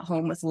when I'm not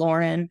home with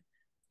Lauren.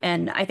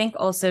 And I think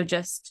also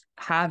just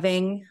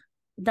having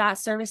that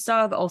service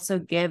dog also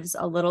gives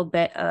a little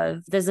bit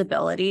of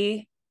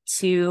visibility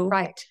to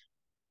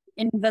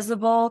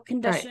invisible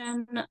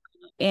condition. Right.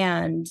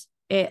 And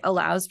it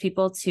allows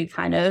people to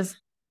kind of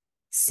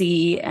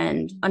see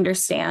and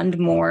understand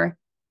more.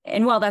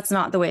 And while that's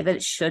not the way that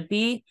it should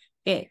be,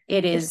 it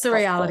is it's the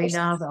reality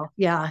now, though.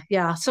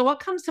 Yeah. So what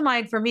comes to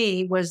mind for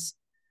me was,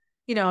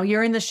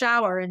 you're in the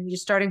shower and you're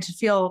starting to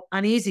feel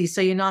uneasy. So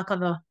you knock on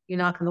the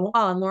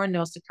wall and Lauren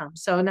knows to come.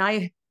 So now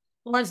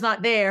Lauren's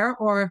not there,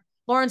 or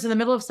Lauren's in the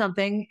middle of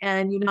something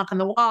and you knock on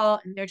the wall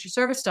and there's your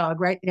service dog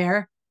right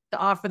there to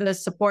offer the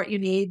support you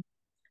need.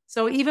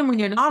 So even when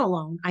you're not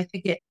alone, I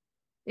think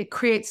it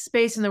creates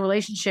space in the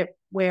relationship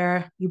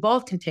where you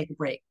both can take a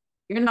break.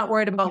 You're not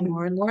worried about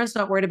Lauren. Lauren's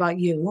not worried about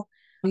you.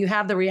 You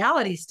have the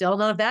reality still.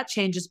 None of that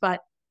changes, but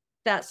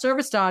that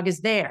service dog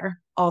is there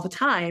all the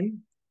time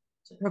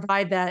to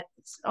provide that.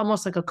 It's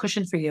almost like a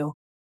cushion for you.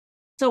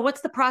 So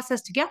what's the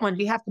process to get one?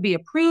 Do you have to be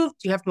approved?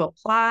 Do you have to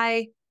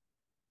apply?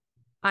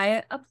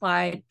 I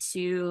applied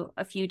to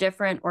a few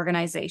different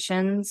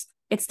organizations.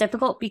 It's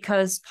difficult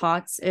because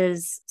POTS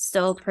is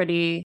still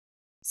pretty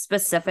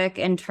specific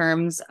in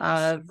terms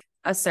of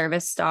a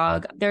service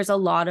dog. There's a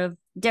lot of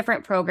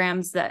different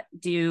programs that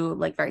do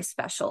like very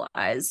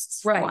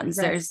specialized ones.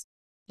 Right. There's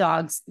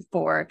dogs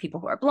for people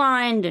who are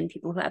blind and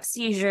people who have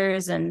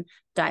seizures and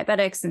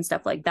diabetics and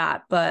stuff like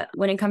that. But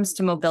when it comes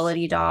to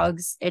mobility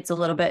dogs, it's a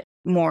little bit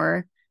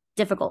more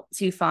difficult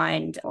to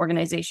find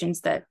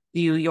organizations that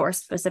view your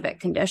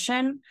specific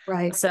condition.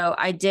 Right. So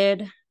I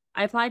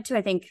applied to,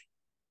 I think,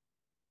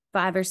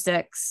 5 or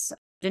 6,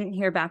 didn't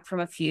hear back from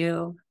a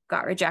few,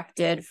 got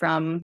rejected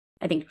from,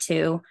 I think,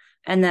 2.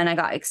 And then I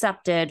got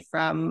accepted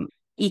from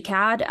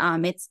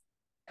ECAD. It's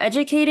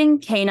Educating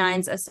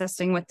Canines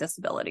Assisting with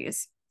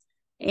Disabilities.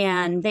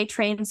 And they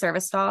train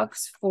service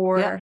dogs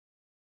for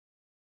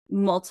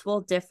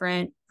multiple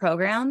different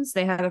programs.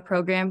 They have a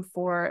program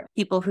for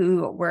people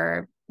who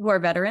are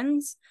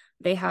veterans.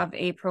 They have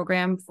a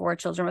program for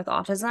children with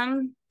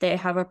autism. They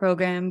have a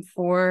program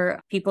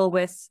for people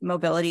with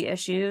mobility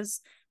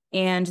issues.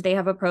 And they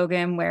have a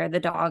program where the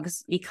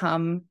dogs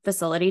become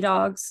facility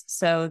dogs.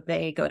 So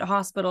they go to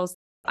hospitals.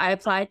 I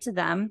applied to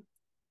them.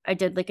 I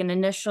did like an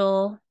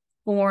initial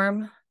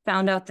form,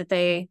 found out that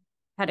they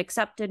had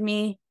accepted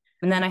me.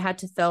 And then I had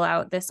to fill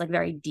out this like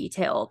very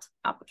detailed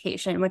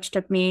application, which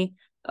took me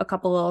a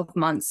couple of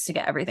months to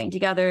get everything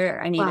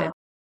together. I needed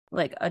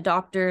like a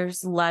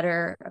doctor's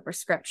letter, a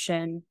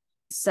prescription,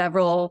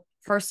 several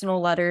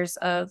personal letters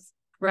of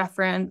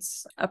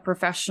reference, a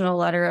professional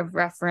letter of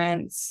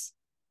reference,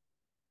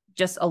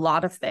 just a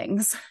lot of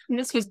things. And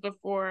this was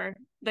before,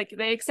 like,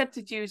 they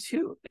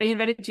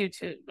invited you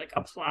to like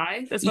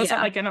apply. This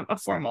wasn't like a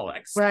formal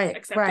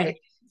acceptance to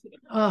the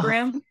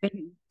program.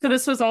 So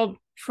this was all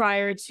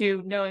prior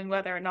to knowing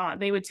whether or not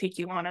they would take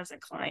you on as a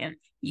client.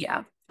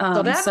 Yeah.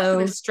 So that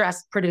was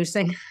stress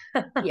producing.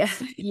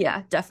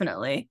 Yeah,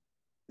 definitely.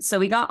 So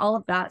we got all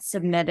of that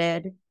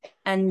submitted,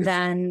 and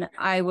then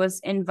I was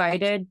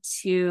invited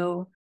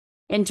to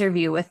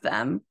interview with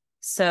them.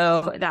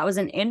 So that was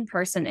an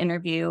in-person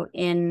interview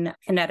in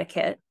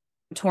Connecticut,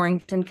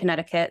 Torrington,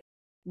 Connecticut.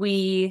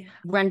 We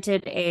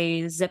rented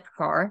a Zip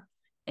car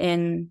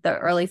in the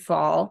early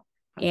fall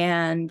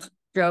and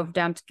drove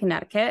down to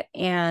Connecticut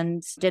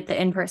and did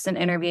the in-person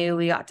interview.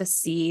 We got to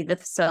see the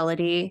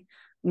facility,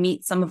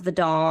 meet some of the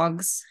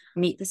dogs,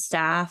 meet the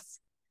staff.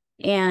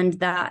 And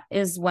that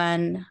is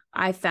when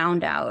I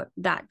found out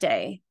that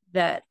day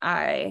that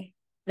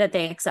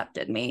they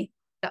accepted me.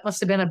 That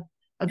must have been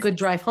a good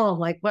drive home.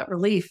 Like, what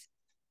relief.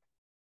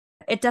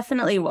 It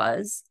definitely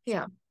was.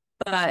 Yeah.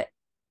 But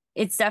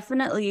it's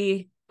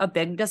definitely a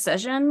big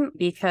decision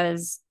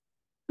because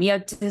you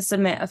have to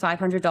submit a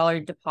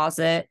 $500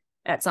 deposit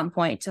at some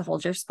point to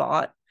hold your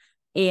spot.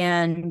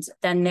 And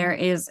then there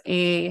is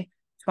a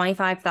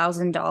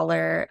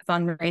 $25,000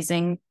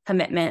 fundraising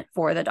commitment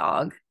for the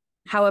dog.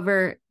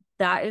 However,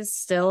 that is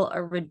still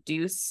a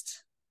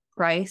reduced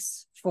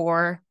price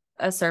for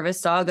a service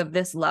dog of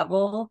this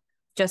level,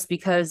 just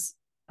because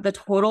the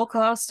total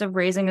cost of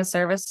raising a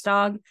service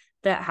dog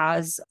that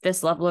has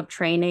this level of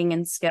training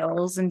and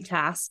skills and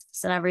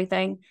tasks and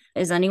everything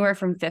is anywhere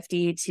from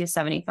 $50,000 to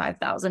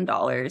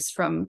 $75,000,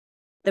 from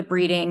the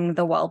breeding,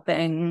 the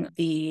whelping,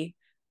 the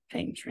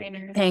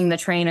paying the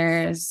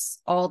trainers,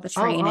 all the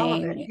training. All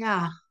of it.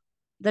 Yeah.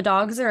 The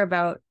dogs are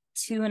about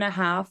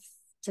 2.5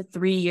 to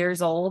 3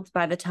 years old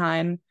by the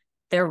time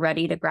they're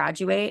ready to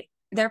graduate.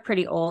 They're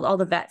pretty old. All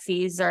the vet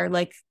fees are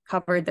like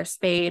covered. They're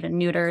spayed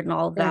and neutered and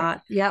all of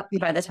that. Yep.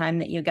 By the time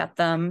that you get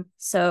them.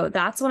 So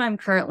that's what I'm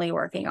currently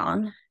working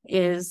on,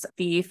 is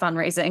the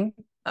fundraising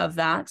of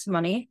that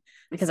money,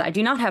 because I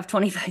do not have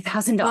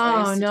 $25,000.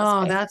 Oh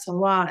no, that's a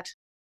lot.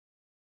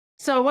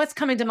 So what's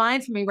coming to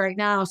mind for me right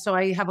now? So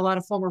I have a lot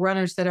of former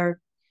runners that are,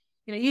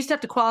 you used to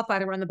have to qualify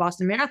to run the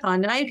Boston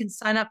Marathon. Now you can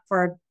sign up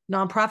for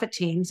nonprofit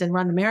teams and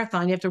run the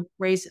marathon. You have to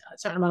raise a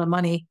certain amount of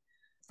money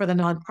for the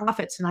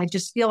nonprofits. And I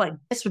just feel like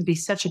this would be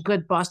such a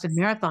good Boston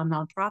Marathon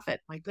nonprofit.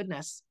 My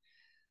goodness.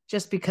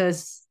 Just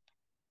because,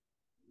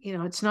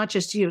 it's not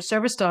just you.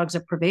 Service dogs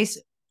are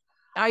pervasive.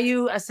 Are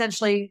you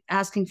essentially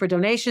asking for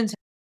donations?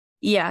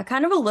 Yeah,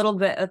 kind of a little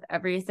bit of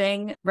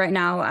everything. Right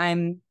now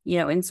I'm,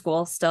 in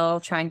school still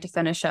trying to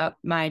finish up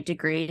my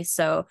degree.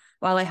 So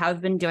while I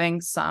have been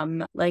doing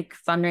some like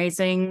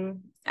fundraising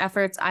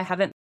efforts, I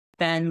haven't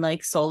been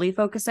like solely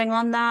focusing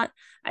on that.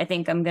 I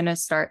think I'm going to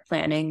start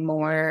planning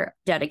more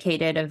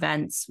dedicated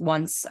events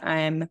once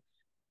have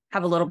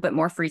a little bit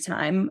more free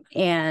time.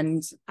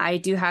 And I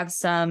do have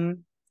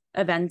some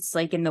events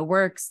like in the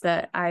works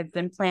that I've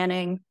been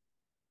planning.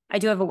 I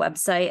do have a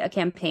website, a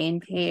campaign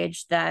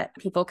page that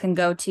people can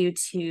go to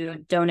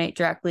donate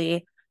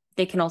directly.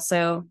 They can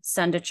also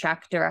send a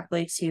check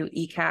directly to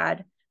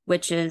ECAD.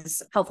 which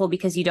is helpful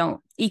because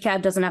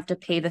ECAD doesn't have to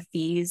pay the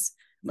fees,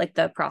 like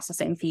the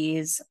processing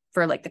fees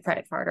for like the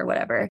credit card or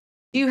whatever.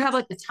 Do you have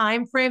like a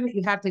time frame that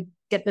you have to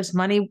get this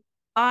money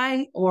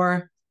by,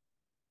 or?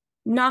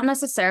 Not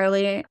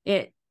necessarily.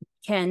 It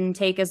can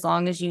take as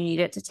long as you need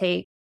it to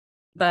take,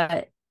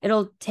 but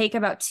it'll take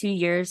about 2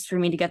 years for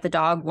me to get the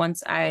dog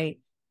once I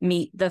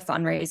meet the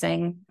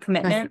fundraising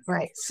commitment.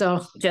 Right.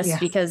 So just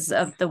because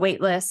of the wait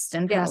list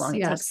and how long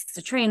it takes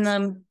to train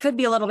them. Could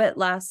be a little bit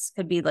less,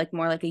 could be like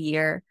more like a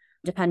year,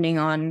 depending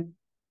on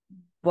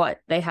what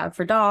they have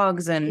for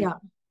dogs and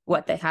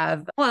what they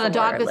have. Well, a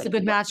dog that's like, a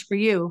good match for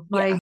you.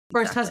 My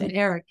first husband,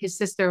 Eric, his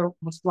sister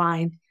was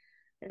blind.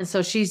 And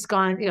so she's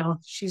gone,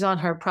 she's on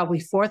her probably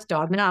fourth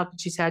dog now, but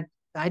she's had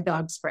guide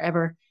dogs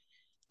forever.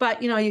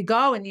 But, you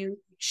go and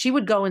she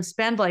would go and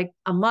spend like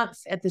a month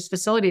at this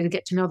facility to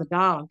get to know the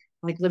dog,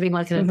 like living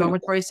like in a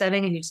dormitory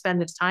setting, and you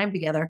spend this time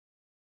together.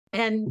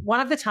 And one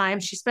of the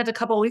times she spent a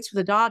couple of weeks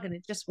with the dog and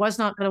it just was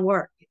not going to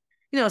work,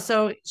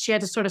 so she had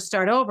to sort of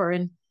start over,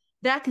 and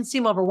that can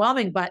seem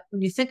overwhelming. But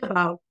when you think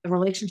about the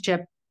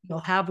relationship you'll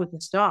have with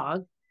this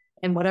dog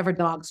and whatever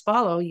dogs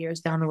follow years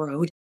down the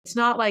road, it's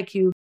not like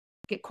you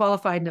get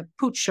qualified and a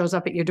pooch shows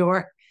up at your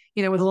door,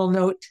 with a little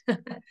note.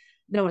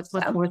 No, it's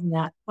much more than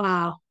that.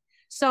 Wow.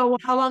 So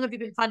how long have you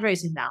been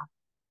fundraising now?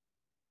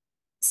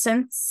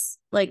 Since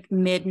like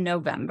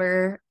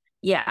mid-November.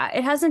 Yeah,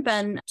 it hasn't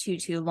been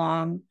too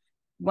long.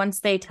 Once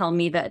they tell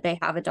me that they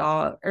have a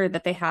dog or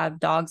that they have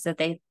dogs that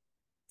they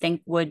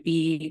think would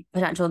be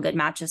potential good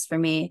matches for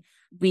me,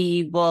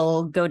 we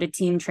will go to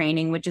team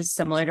training, which is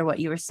similar to what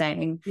you were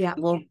saying. Yeah.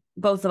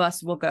 Both of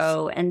us will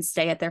go and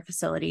stay at their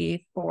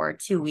facility for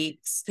 2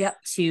 weeks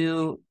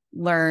to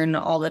learn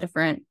all the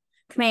different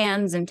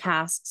commands and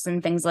tasks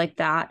and things like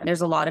that.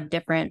 There's a lot of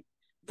different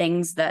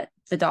things that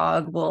the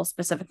dog will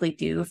specifically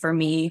do for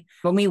me.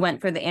 When we went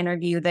for the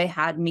interview, they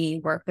had me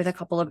work with a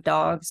couple of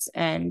dogs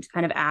and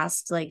kind of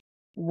asked like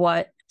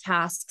what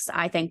tasks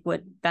I think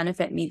would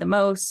benefit me the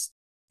most.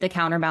 The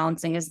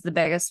counterbalancing is the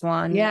biggest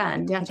one. Yeah,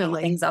 and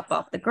definitely. Things up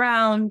off the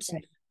ground,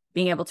 right.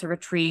 Being able to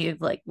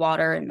retrieve like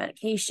water and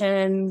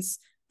medications.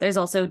 There's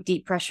also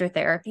deep pressure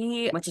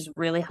therapy, which is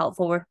really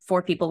helpful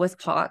for people with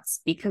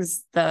POTS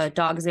because the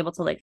dog is able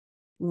to like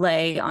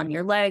lay on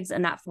your legs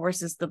and that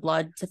forces the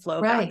blood to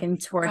flow back in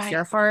towards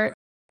your heart,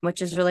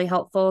 which is really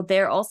helpful.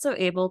 They're also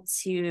able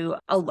to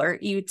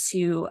alert you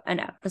to an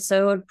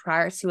episode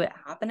prior to it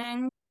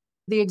happening.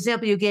 The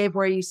example you gave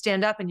where you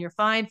stand up and you're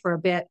fine for a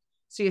bit.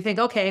 So you think,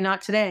 okay,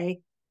 not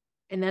today.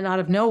 And then out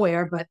of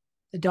nowhere, but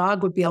the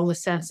dog would be able to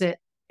sense it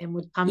and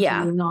would come to you.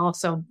 And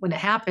also when it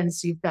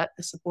happens, you've got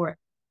the support.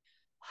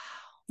 Wow.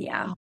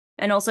 Yeah.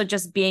 And also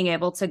just being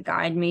able to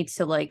guide me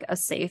to like a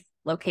safe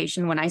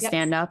location when I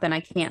stand up and I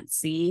can't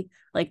see,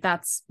 like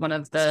that's one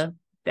of the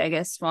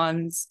biggest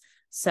ones.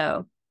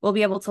 So we'll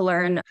be able to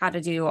learn how to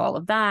do all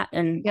of that.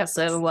 And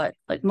also what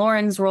like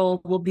Lauren's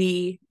role will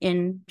be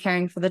in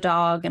caring for the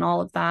dog and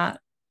all of that.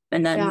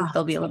 And then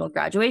there'll be a little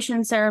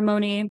graduation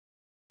ceremony.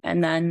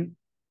 And then,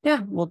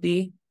 we'll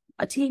be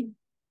a team.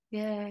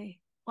 Yay.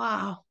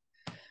 Wow.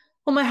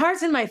 Well, my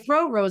heart's in my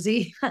throat,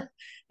 Rosie.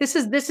 This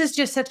is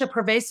just such a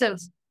pervasive,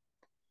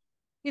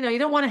 you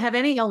don't want to have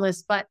any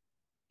illness, but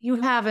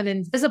you have an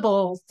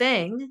invisible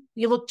thing.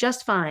 You look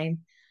just fine.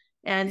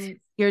 And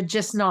you're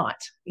just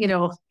not,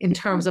 in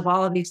terms of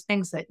all of these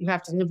things that you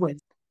have to live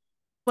with.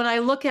 When I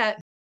look at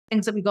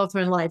things that we go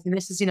through in life, and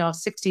this is,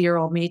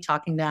 60-year-old me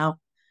talking now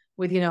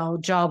with,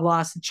 job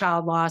loss and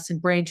child loss and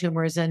brain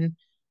tumors and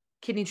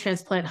kidney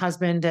transplant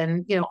husband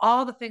and,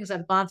 all the things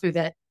I've gone through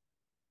that,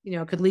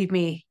 could leave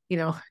me,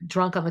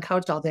 drunk on the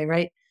couch all day,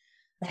 right?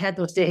 I had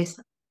those days.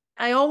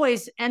 I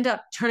always end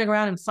up turning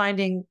around and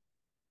finding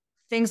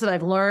things that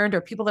I've learned or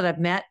people that I've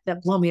met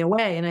that blow me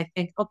away. And I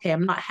think, okay,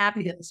 I'm not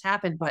happy that this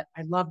happened, but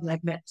I love that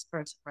I've met this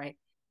person, right?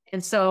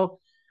 And so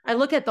I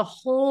look at the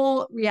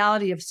whole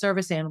reality of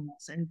service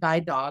animals and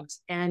guide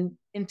dogs and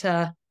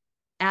into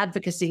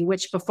advocacy,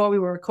 which before we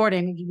were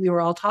recording, we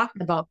were all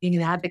talking about being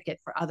an advocate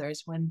for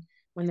others when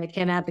they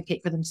can't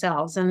advocate for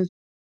themselves. And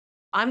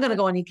I'm going to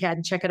go on ECAD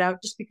and check it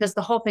out just because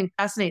the whole thing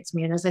fascinates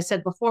me. And as I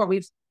said before,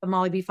 the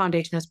Molly B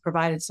Foundation has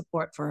provided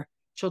support for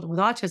children with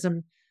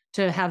autism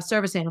to have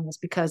service animals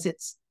because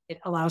it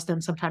allows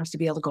them sometimes to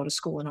be able to go to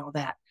school and all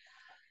that.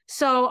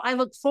 So I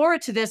look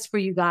forward to this for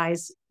you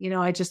guys.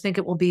 I just think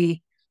it will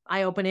be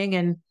eye-opening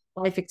and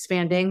life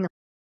expanding.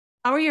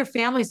 How are your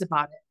families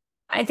about it?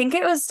 I think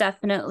it was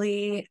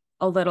definitely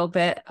a little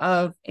bit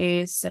of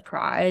a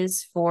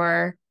surprise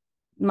for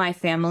my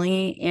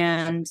family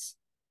and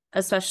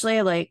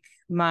especially like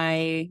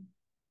my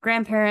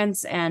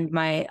grandparents and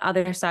my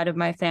other side of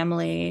my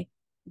family.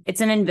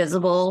 It's an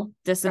invisible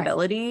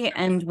disability. Right.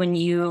 And when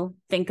you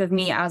think of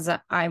me as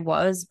I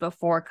was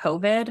before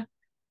COVID,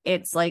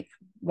 it's like,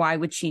 why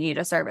would she need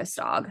a service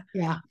dog?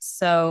 Yeah.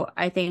 So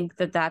I think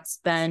that that's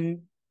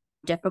been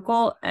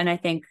difficult. And I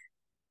think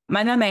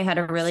my mom had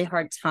a really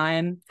hard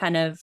time kind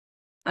of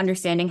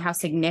understanding how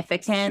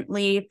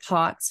significantly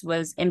POTS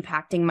was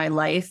impacting my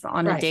life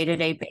on a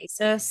day-to-day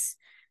basis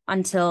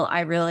until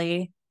I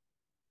really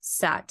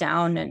sat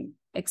down and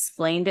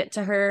explained it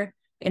to her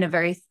in a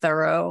very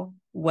thorough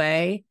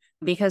way,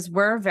 because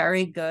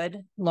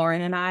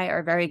Lauren and I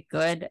are very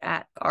good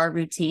at our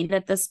routine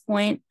at this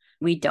point.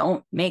 We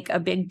don't make a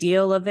big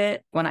deal of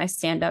it. When I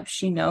stand up,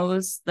 she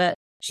knows that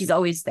she's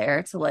always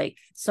there to like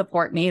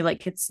support me.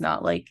 Like, it's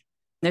not like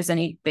there's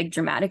any big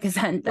dramatic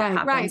event that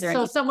happens. Right.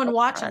 So someone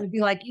watching would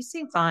be like, you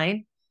seem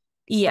fine.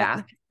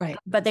 Yeah. Right.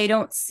 But they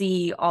don't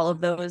see all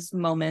of those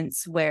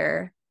moments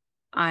where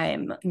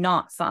I'm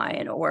not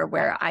fine or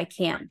where I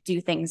can't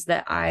do things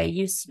that I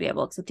used to be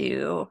able to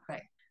do.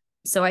 Right.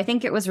 So I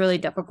think it was really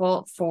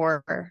difficult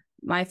for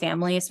my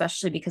family,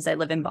 especially because I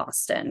live in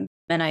Boston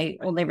and I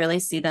only really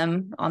see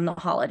them on the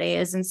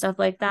holidays and stuff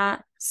like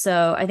that.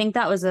 So I think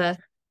that was a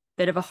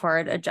bit of a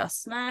hard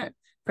adjustment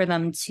for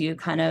them to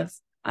kind of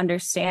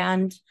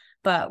understand.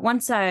 But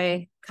once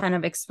I kind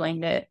of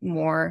explained it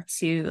more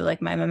to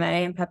like my mama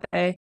and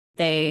Pepe,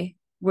 they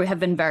have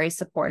been very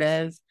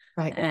supportive.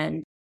 Right.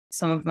 And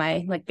some of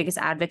my like biggest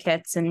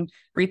advocates and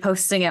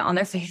reposting it on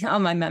their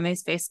on my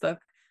mama's Facebook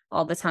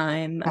all the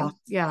time.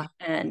 Yeah.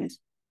 And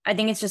I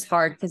think it's just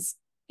hard because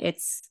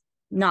it's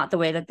not the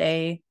way that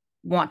they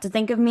want to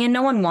think of me, and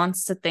no one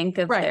wants to think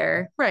of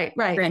their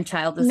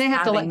grandchild as they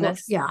have to let go.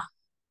 this. Yeah.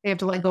 They have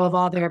to let go of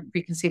all their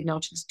preconceived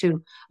notions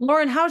too.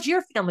 Lauren, how's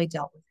your family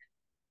dealt with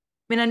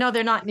it? I mean, I know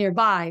they're not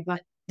nearby,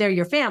 but they're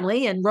your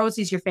family and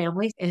Rosie's your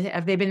family.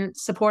 Have they been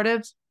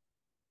supportive?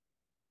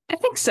 I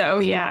think so.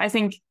 Yeah. I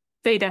think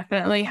they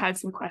definitely had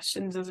some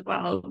questions as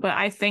well. But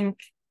I think,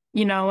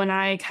 you know, when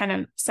I kind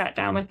of sat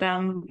down with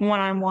them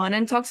one-on-one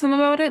and talked to them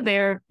about it,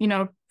 they're, you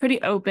know,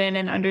 pretty open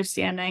and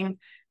understanding.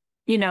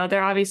 You know,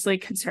 they're obviously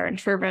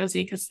concerned for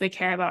Rosie because they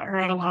care about her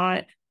a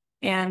lot.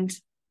 And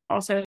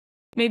also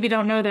maybe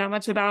don't know that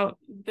much about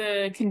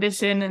the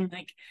condition. And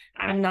like,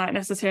 I'm not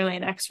necessarily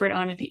an expert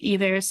on it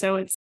either.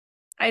 So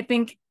I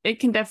think it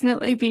can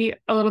definitely be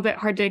a little bit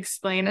hard to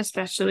explain,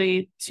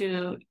 especially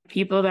to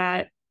people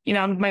that, you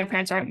know, my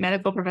parents aren't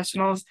medical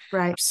professionals.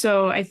 Right.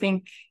 So I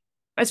think,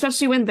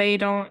 especially when they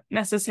don't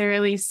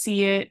necessarily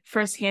see it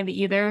firsthand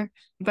either.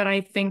 But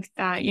I think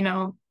that, you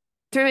know,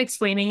 through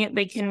explaining it,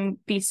 they can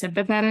be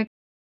sympathetic.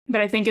 But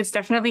I think it's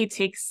definitely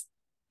takes,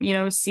 you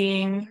know,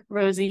 seeing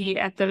Rosie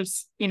at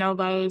those, you know,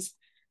 lows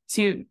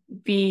to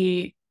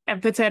be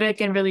empathetic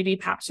and really be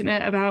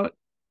passionate about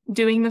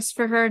doing this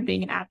for her,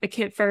 being an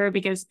advocate for her,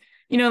 because,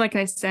 you know, like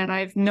I said,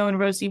 I've known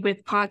Rosie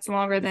with POTS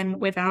longer than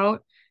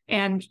without,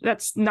 and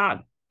that's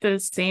not the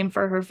same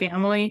for her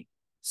family.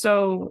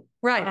 So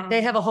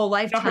they have a whole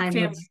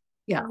lifetime.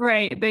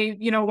 Right. They,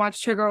 you know,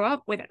 watched her grow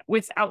up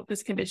without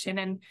this condition,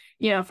 and,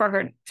 you know,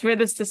 for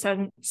this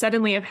to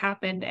suddenly have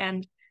happened,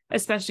 and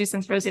especially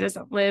since Rosie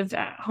doesn't live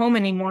at home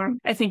anymore,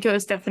 I think it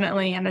was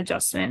definitely an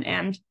adjustment.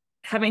 And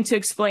having to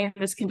explain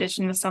this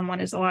condition to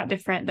someone is a lot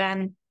different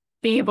than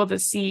being able to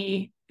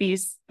see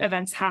these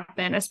events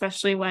happen,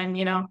 especially when,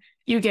 you know,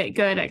 you get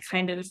good at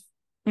kind of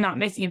not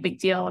making a big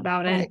deal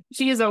about it. Right.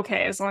 She is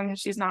okay as long as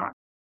she's not,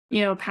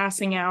 you know,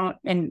 passing out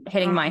and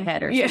hitting my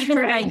head or something.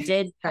 Right. I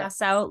did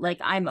pass out. Like,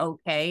 I'm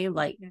okay.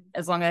 Like,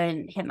 as long as I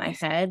didn't hit my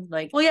head.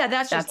 Like, well, yeah,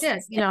 that's just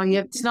it. You know,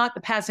 it's not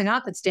the passing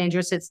out that's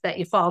dangerous. It's that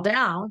you fall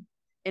down.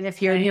 And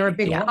if you're near a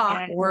big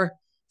rock or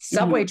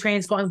subway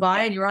trains going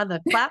by and you're on the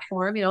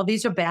platform, you know,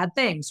 these are bad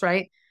things,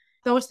 right?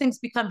 Those things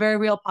become very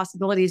real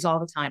possibilities all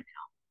the time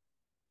now.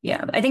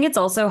 Yeah, I think it's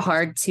also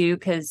hard too,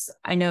 because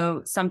I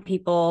know some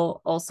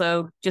people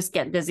also just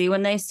get dizzy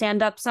when they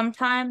stand up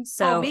sometimes.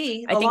 So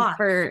I think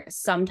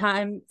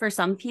for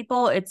some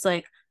people, it's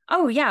like,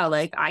 oh yeah,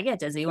 like I get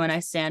dizzy when I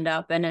stand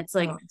up, and it's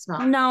like,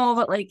 no,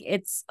 but like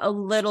it's a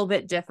little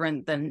bit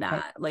different than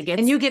that. Like,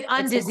 and you get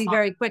undizzy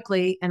very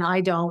quickly, and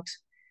I don't.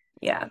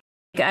 Yeah.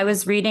 I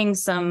was reading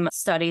some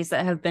studies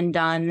that have been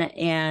done,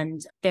 and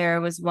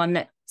there was one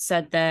that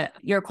said that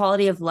your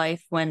quality of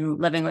life when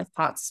living with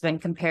POTS has been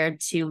compared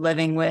to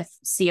living with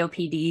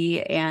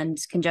COPD and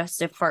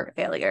congestive heart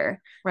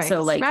failure. Right.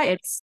 So like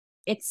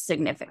it's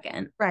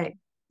significant. Right.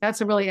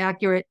 That's a really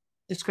accurate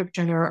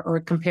description or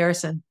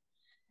comparison,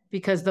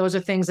 because those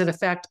are things that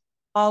affect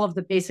all of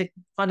the basic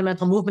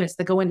fundamental movements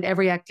that go into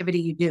every activity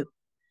you do.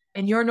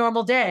 In your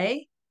normal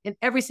day, in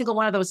every single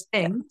one of those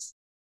things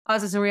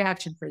causes a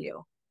reaction for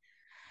you.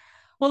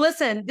 Well,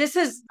 listen, this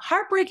is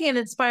heartbreaking and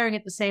inspiring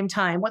at the same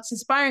time. What's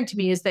inspiring to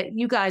me is that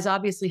you guys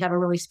obviously have a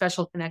really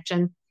special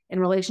connection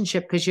and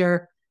relationship, because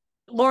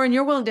Lauren,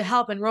 you're willing to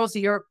help, and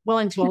Rosie, you're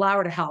willing to allow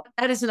her to help.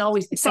 That isn't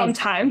always the case.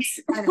 Sometimes.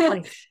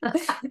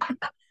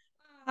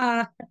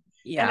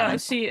 Yeah.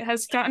 She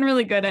has gotten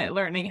really good at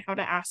learning how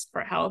to ask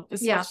for help,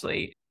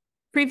 especially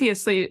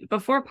previously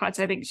before POTS.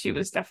 I think she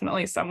was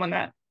definitely someone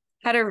that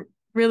had a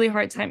really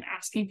hard time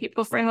asking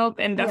people for help,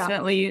 and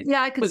definitely.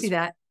 Yeah, I could see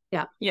that.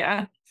 Yeah.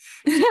 Yeah.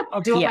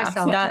 I'll do it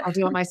myself. I'll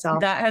do it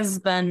myself. That has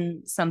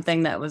been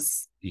something that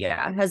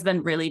has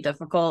been really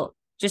difficult.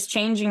 Just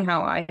changing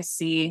how I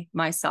see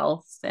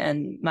myself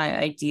and my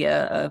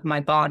idea of my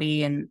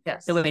body and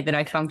the way that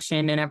I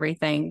function and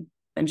everything.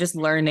 And just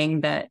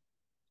learning that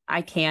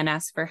I can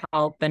ask for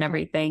help and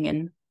everything.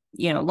 And,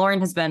 you know, Lauren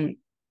has been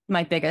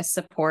my biggest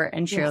support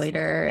and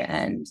cheerleader.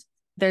 And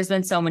there's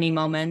been so many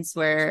moments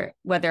where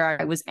whether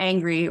I was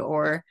angry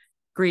or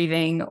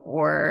grieving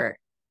or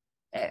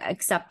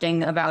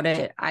accepting about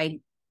it, I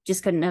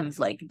just couldn't have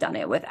like done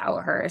it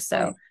without her.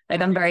 So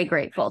like, I'm very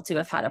grateful to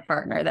have had a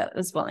partner that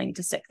was willing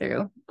to stick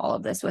through all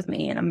of this with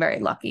me. And I'm very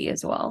lucky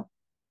as well.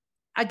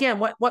 Again,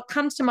 what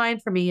comes to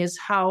mind for me is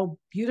how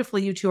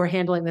beautifully you two are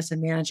handling this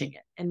and managing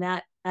it. And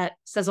that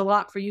says a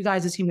lot for you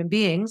guys as human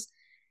beings.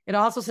 It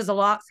also says a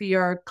lot for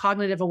your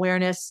cognitive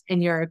awareness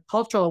and your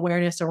cultural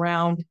awareness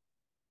around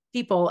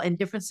people and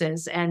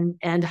differences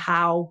and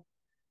how,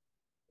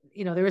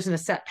 there isn't a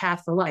set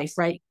path for life,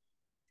 right?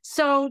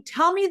 So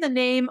tell me the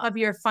name of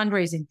your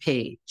fundraising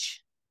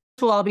page.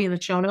 It will all be in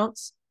the show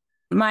notes.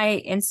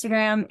 My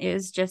Instagram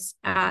is just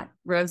at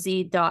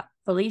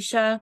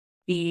rosie.felicia.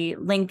 The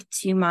link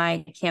to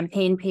my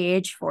campaign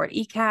page for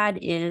ECAD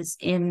is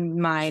in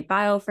my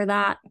bio for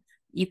that.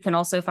 You can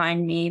also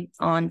find me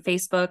on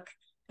Facebook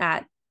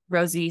at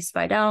Rosie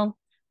Spidell.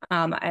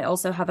 I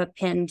also have a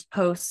pinned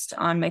post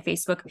on my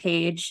Facebook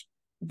page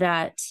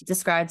that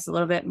describes a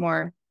little bit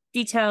more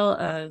detail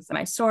of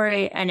my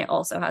story, and it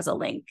also has a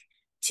link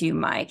to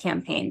my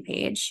campaign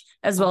page,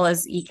 as well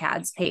as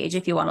ECAD's page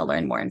if you want to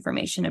learn more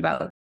information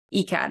about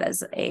ECAD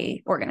as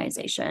a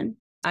organization.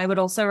 I would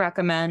also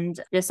recommend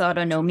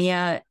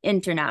Dysautonomia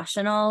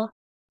International,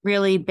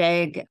 really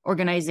big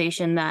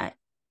organization that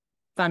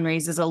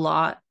fundraises a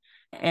lot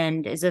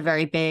and is a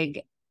very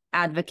big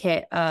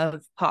advocate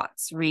of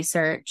POTS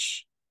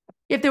research.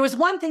 If there was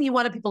one thing you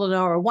wanted people to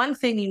know, or one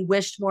thing you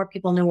wished more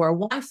people knew, or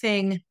one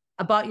thing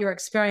about your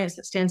experience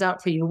that stands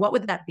out for you, what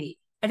would that be?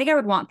 I think I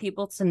would want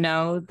people to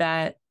know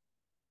that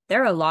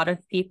there are a lot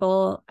of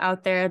people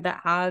out there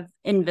that have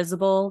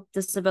invisible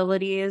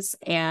disabilities.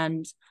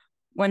 And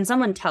when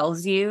someone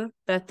tells you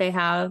that they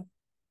have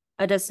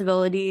a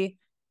disability,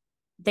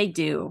 they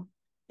do.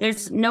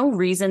 There's no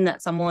reason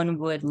that someone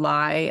would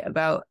lie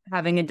about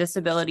having a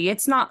disability.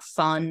 It's not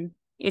fun.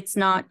 It's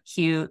not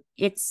cute.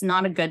 It's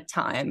not a good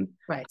time.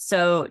 Right.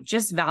 So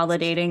just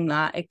validating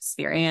that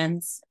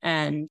experience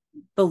and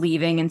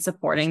believing and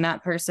supporting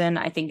that person,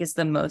 I think, is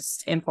the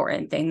most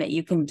important thing that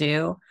you can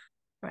do.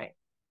 Right.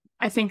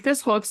 I think this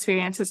whole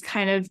experience has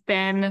kind of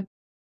been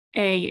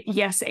a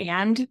yes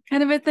and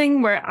kind of a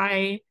thing where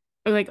I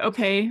like,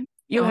 okay,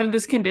 you have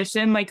this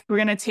condition, like we're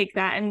going to take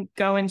that and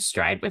go in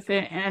stride with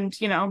it and,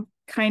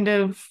 kind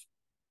of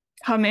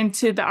come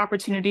into the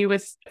opportunity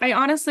with, I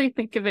honestly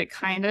think of it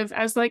kind of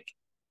as like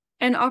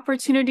an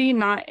opportunity,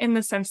 not in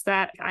the sense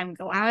that I'm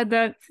glad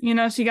that,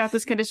 she got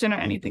this condition or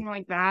anything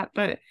like that,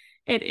 but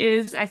it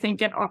is, I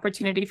think, an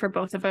opportunity for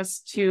both of us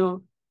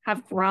to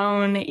have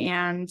grown,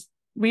 and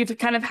we've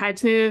kind of had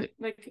to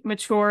like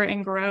mature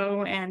and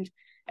grow and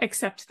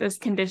accept this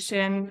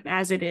condition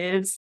as it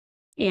is.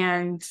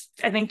 And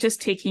I think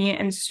just taking it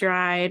in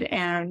stride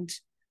and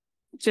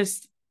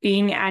just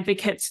being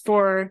advocates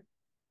for,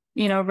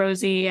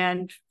 Rosie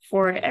and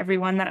for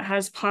everyone that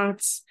has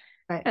POTS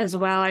as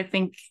well. I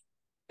think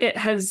it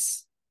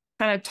has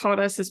kind of taught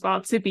us as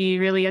well to be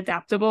really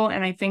adaptable.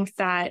 And I think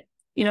that,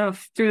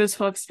 through this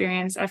whole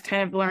experience, I've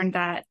kind of learned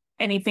that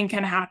anything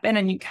can happen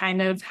and you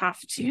kind of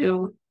have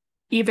to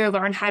either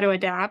learn how to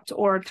adapt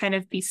or kind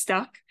of be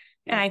stuck.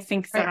 And I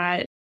think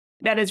that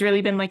has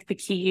really been like the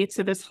key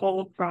to this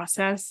whole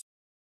process,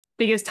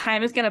 because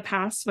time is going to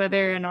pass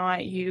whether or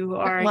not you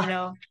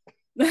are,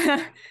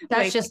 that's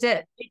like, just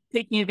it.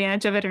 Taking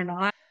advantage of it or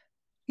not.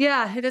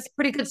 Yeah, it is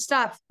pretty good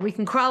stuff. We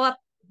can crawl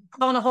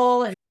in a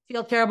hole and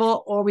feel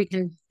terrible, or we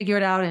can figure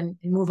it out and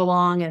move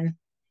along and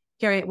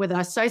carry it with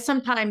us. So I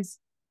sometimes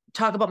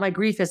talk about my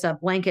grief as a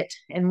blanket.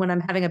 And when I'm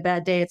having a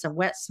bad day, it's a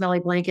wet, smelly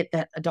blanket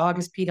that a dog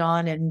has peed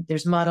on and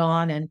there's mud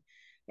on and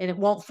it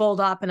won't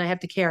fold up and I have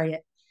to carry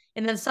it.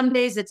 And then some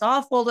days it's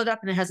all folded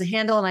up and it has a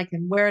handle and I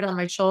can wear it on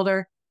my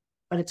shoulder,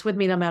 but it's with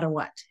me no matter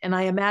what. And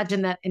I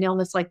imagine that an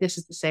illness like this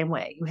is the same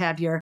way. You have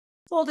your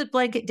folded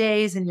blanket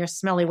days and your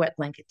smelly wet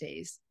blanket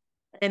days.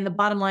 And the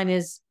bottom line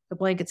is the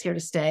blanket's here to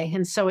stay.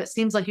 And so it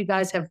seems like you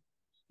guys have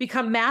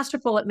become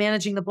masterful at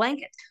managing the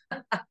blanket.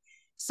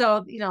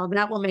 So,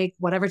 that will make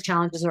whatever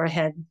challenges are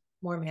ahead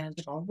more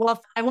manageable. Well,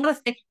 I want to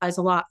thank you guys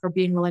a lot for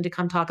being willing to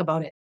come talk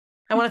about it.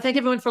 I want to thank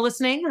everyone for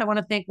listening. I want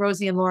to thank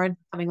Rosie and Lauren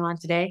for coming on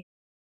today.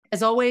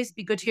 As always,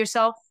 be good to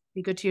yourself.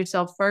 Be good to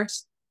yourself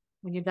first.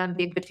 When you're done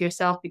being good to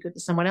yourself, be good to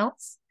someone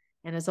else.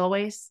 And as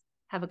always,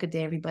 have a good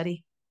day,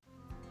 everybody.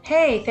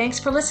 Hey, thanks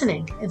for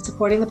listening and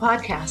supporting the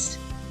podcast.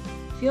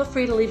 Feel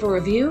free to leave a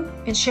review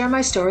and share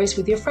my stories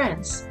with your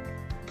friends.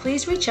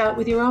 Please reach out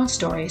with your own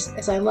stories,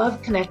 as I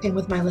love connecting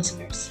with my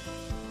listeners.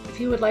 If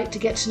you would like to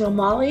get to know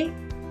Molly,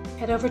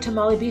 head over to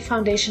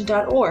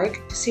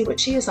mollybfoundation.org to see what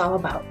she is all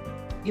about.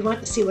 If you want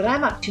to see what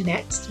I'm up to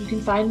next, you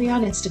can find me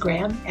on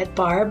Instagram at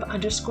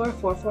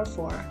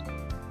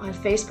barb_444, on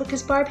Facebook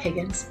as Barb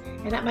Higgins,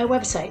 and at my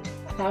website,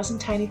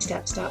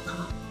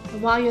 1000tinysteps.com.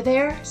 And while you're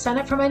there, sign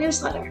up for my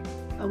newsletter,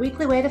 a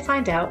weekly way to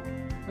find out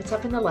what's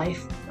up in the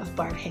life of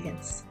Barb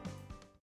Higgins.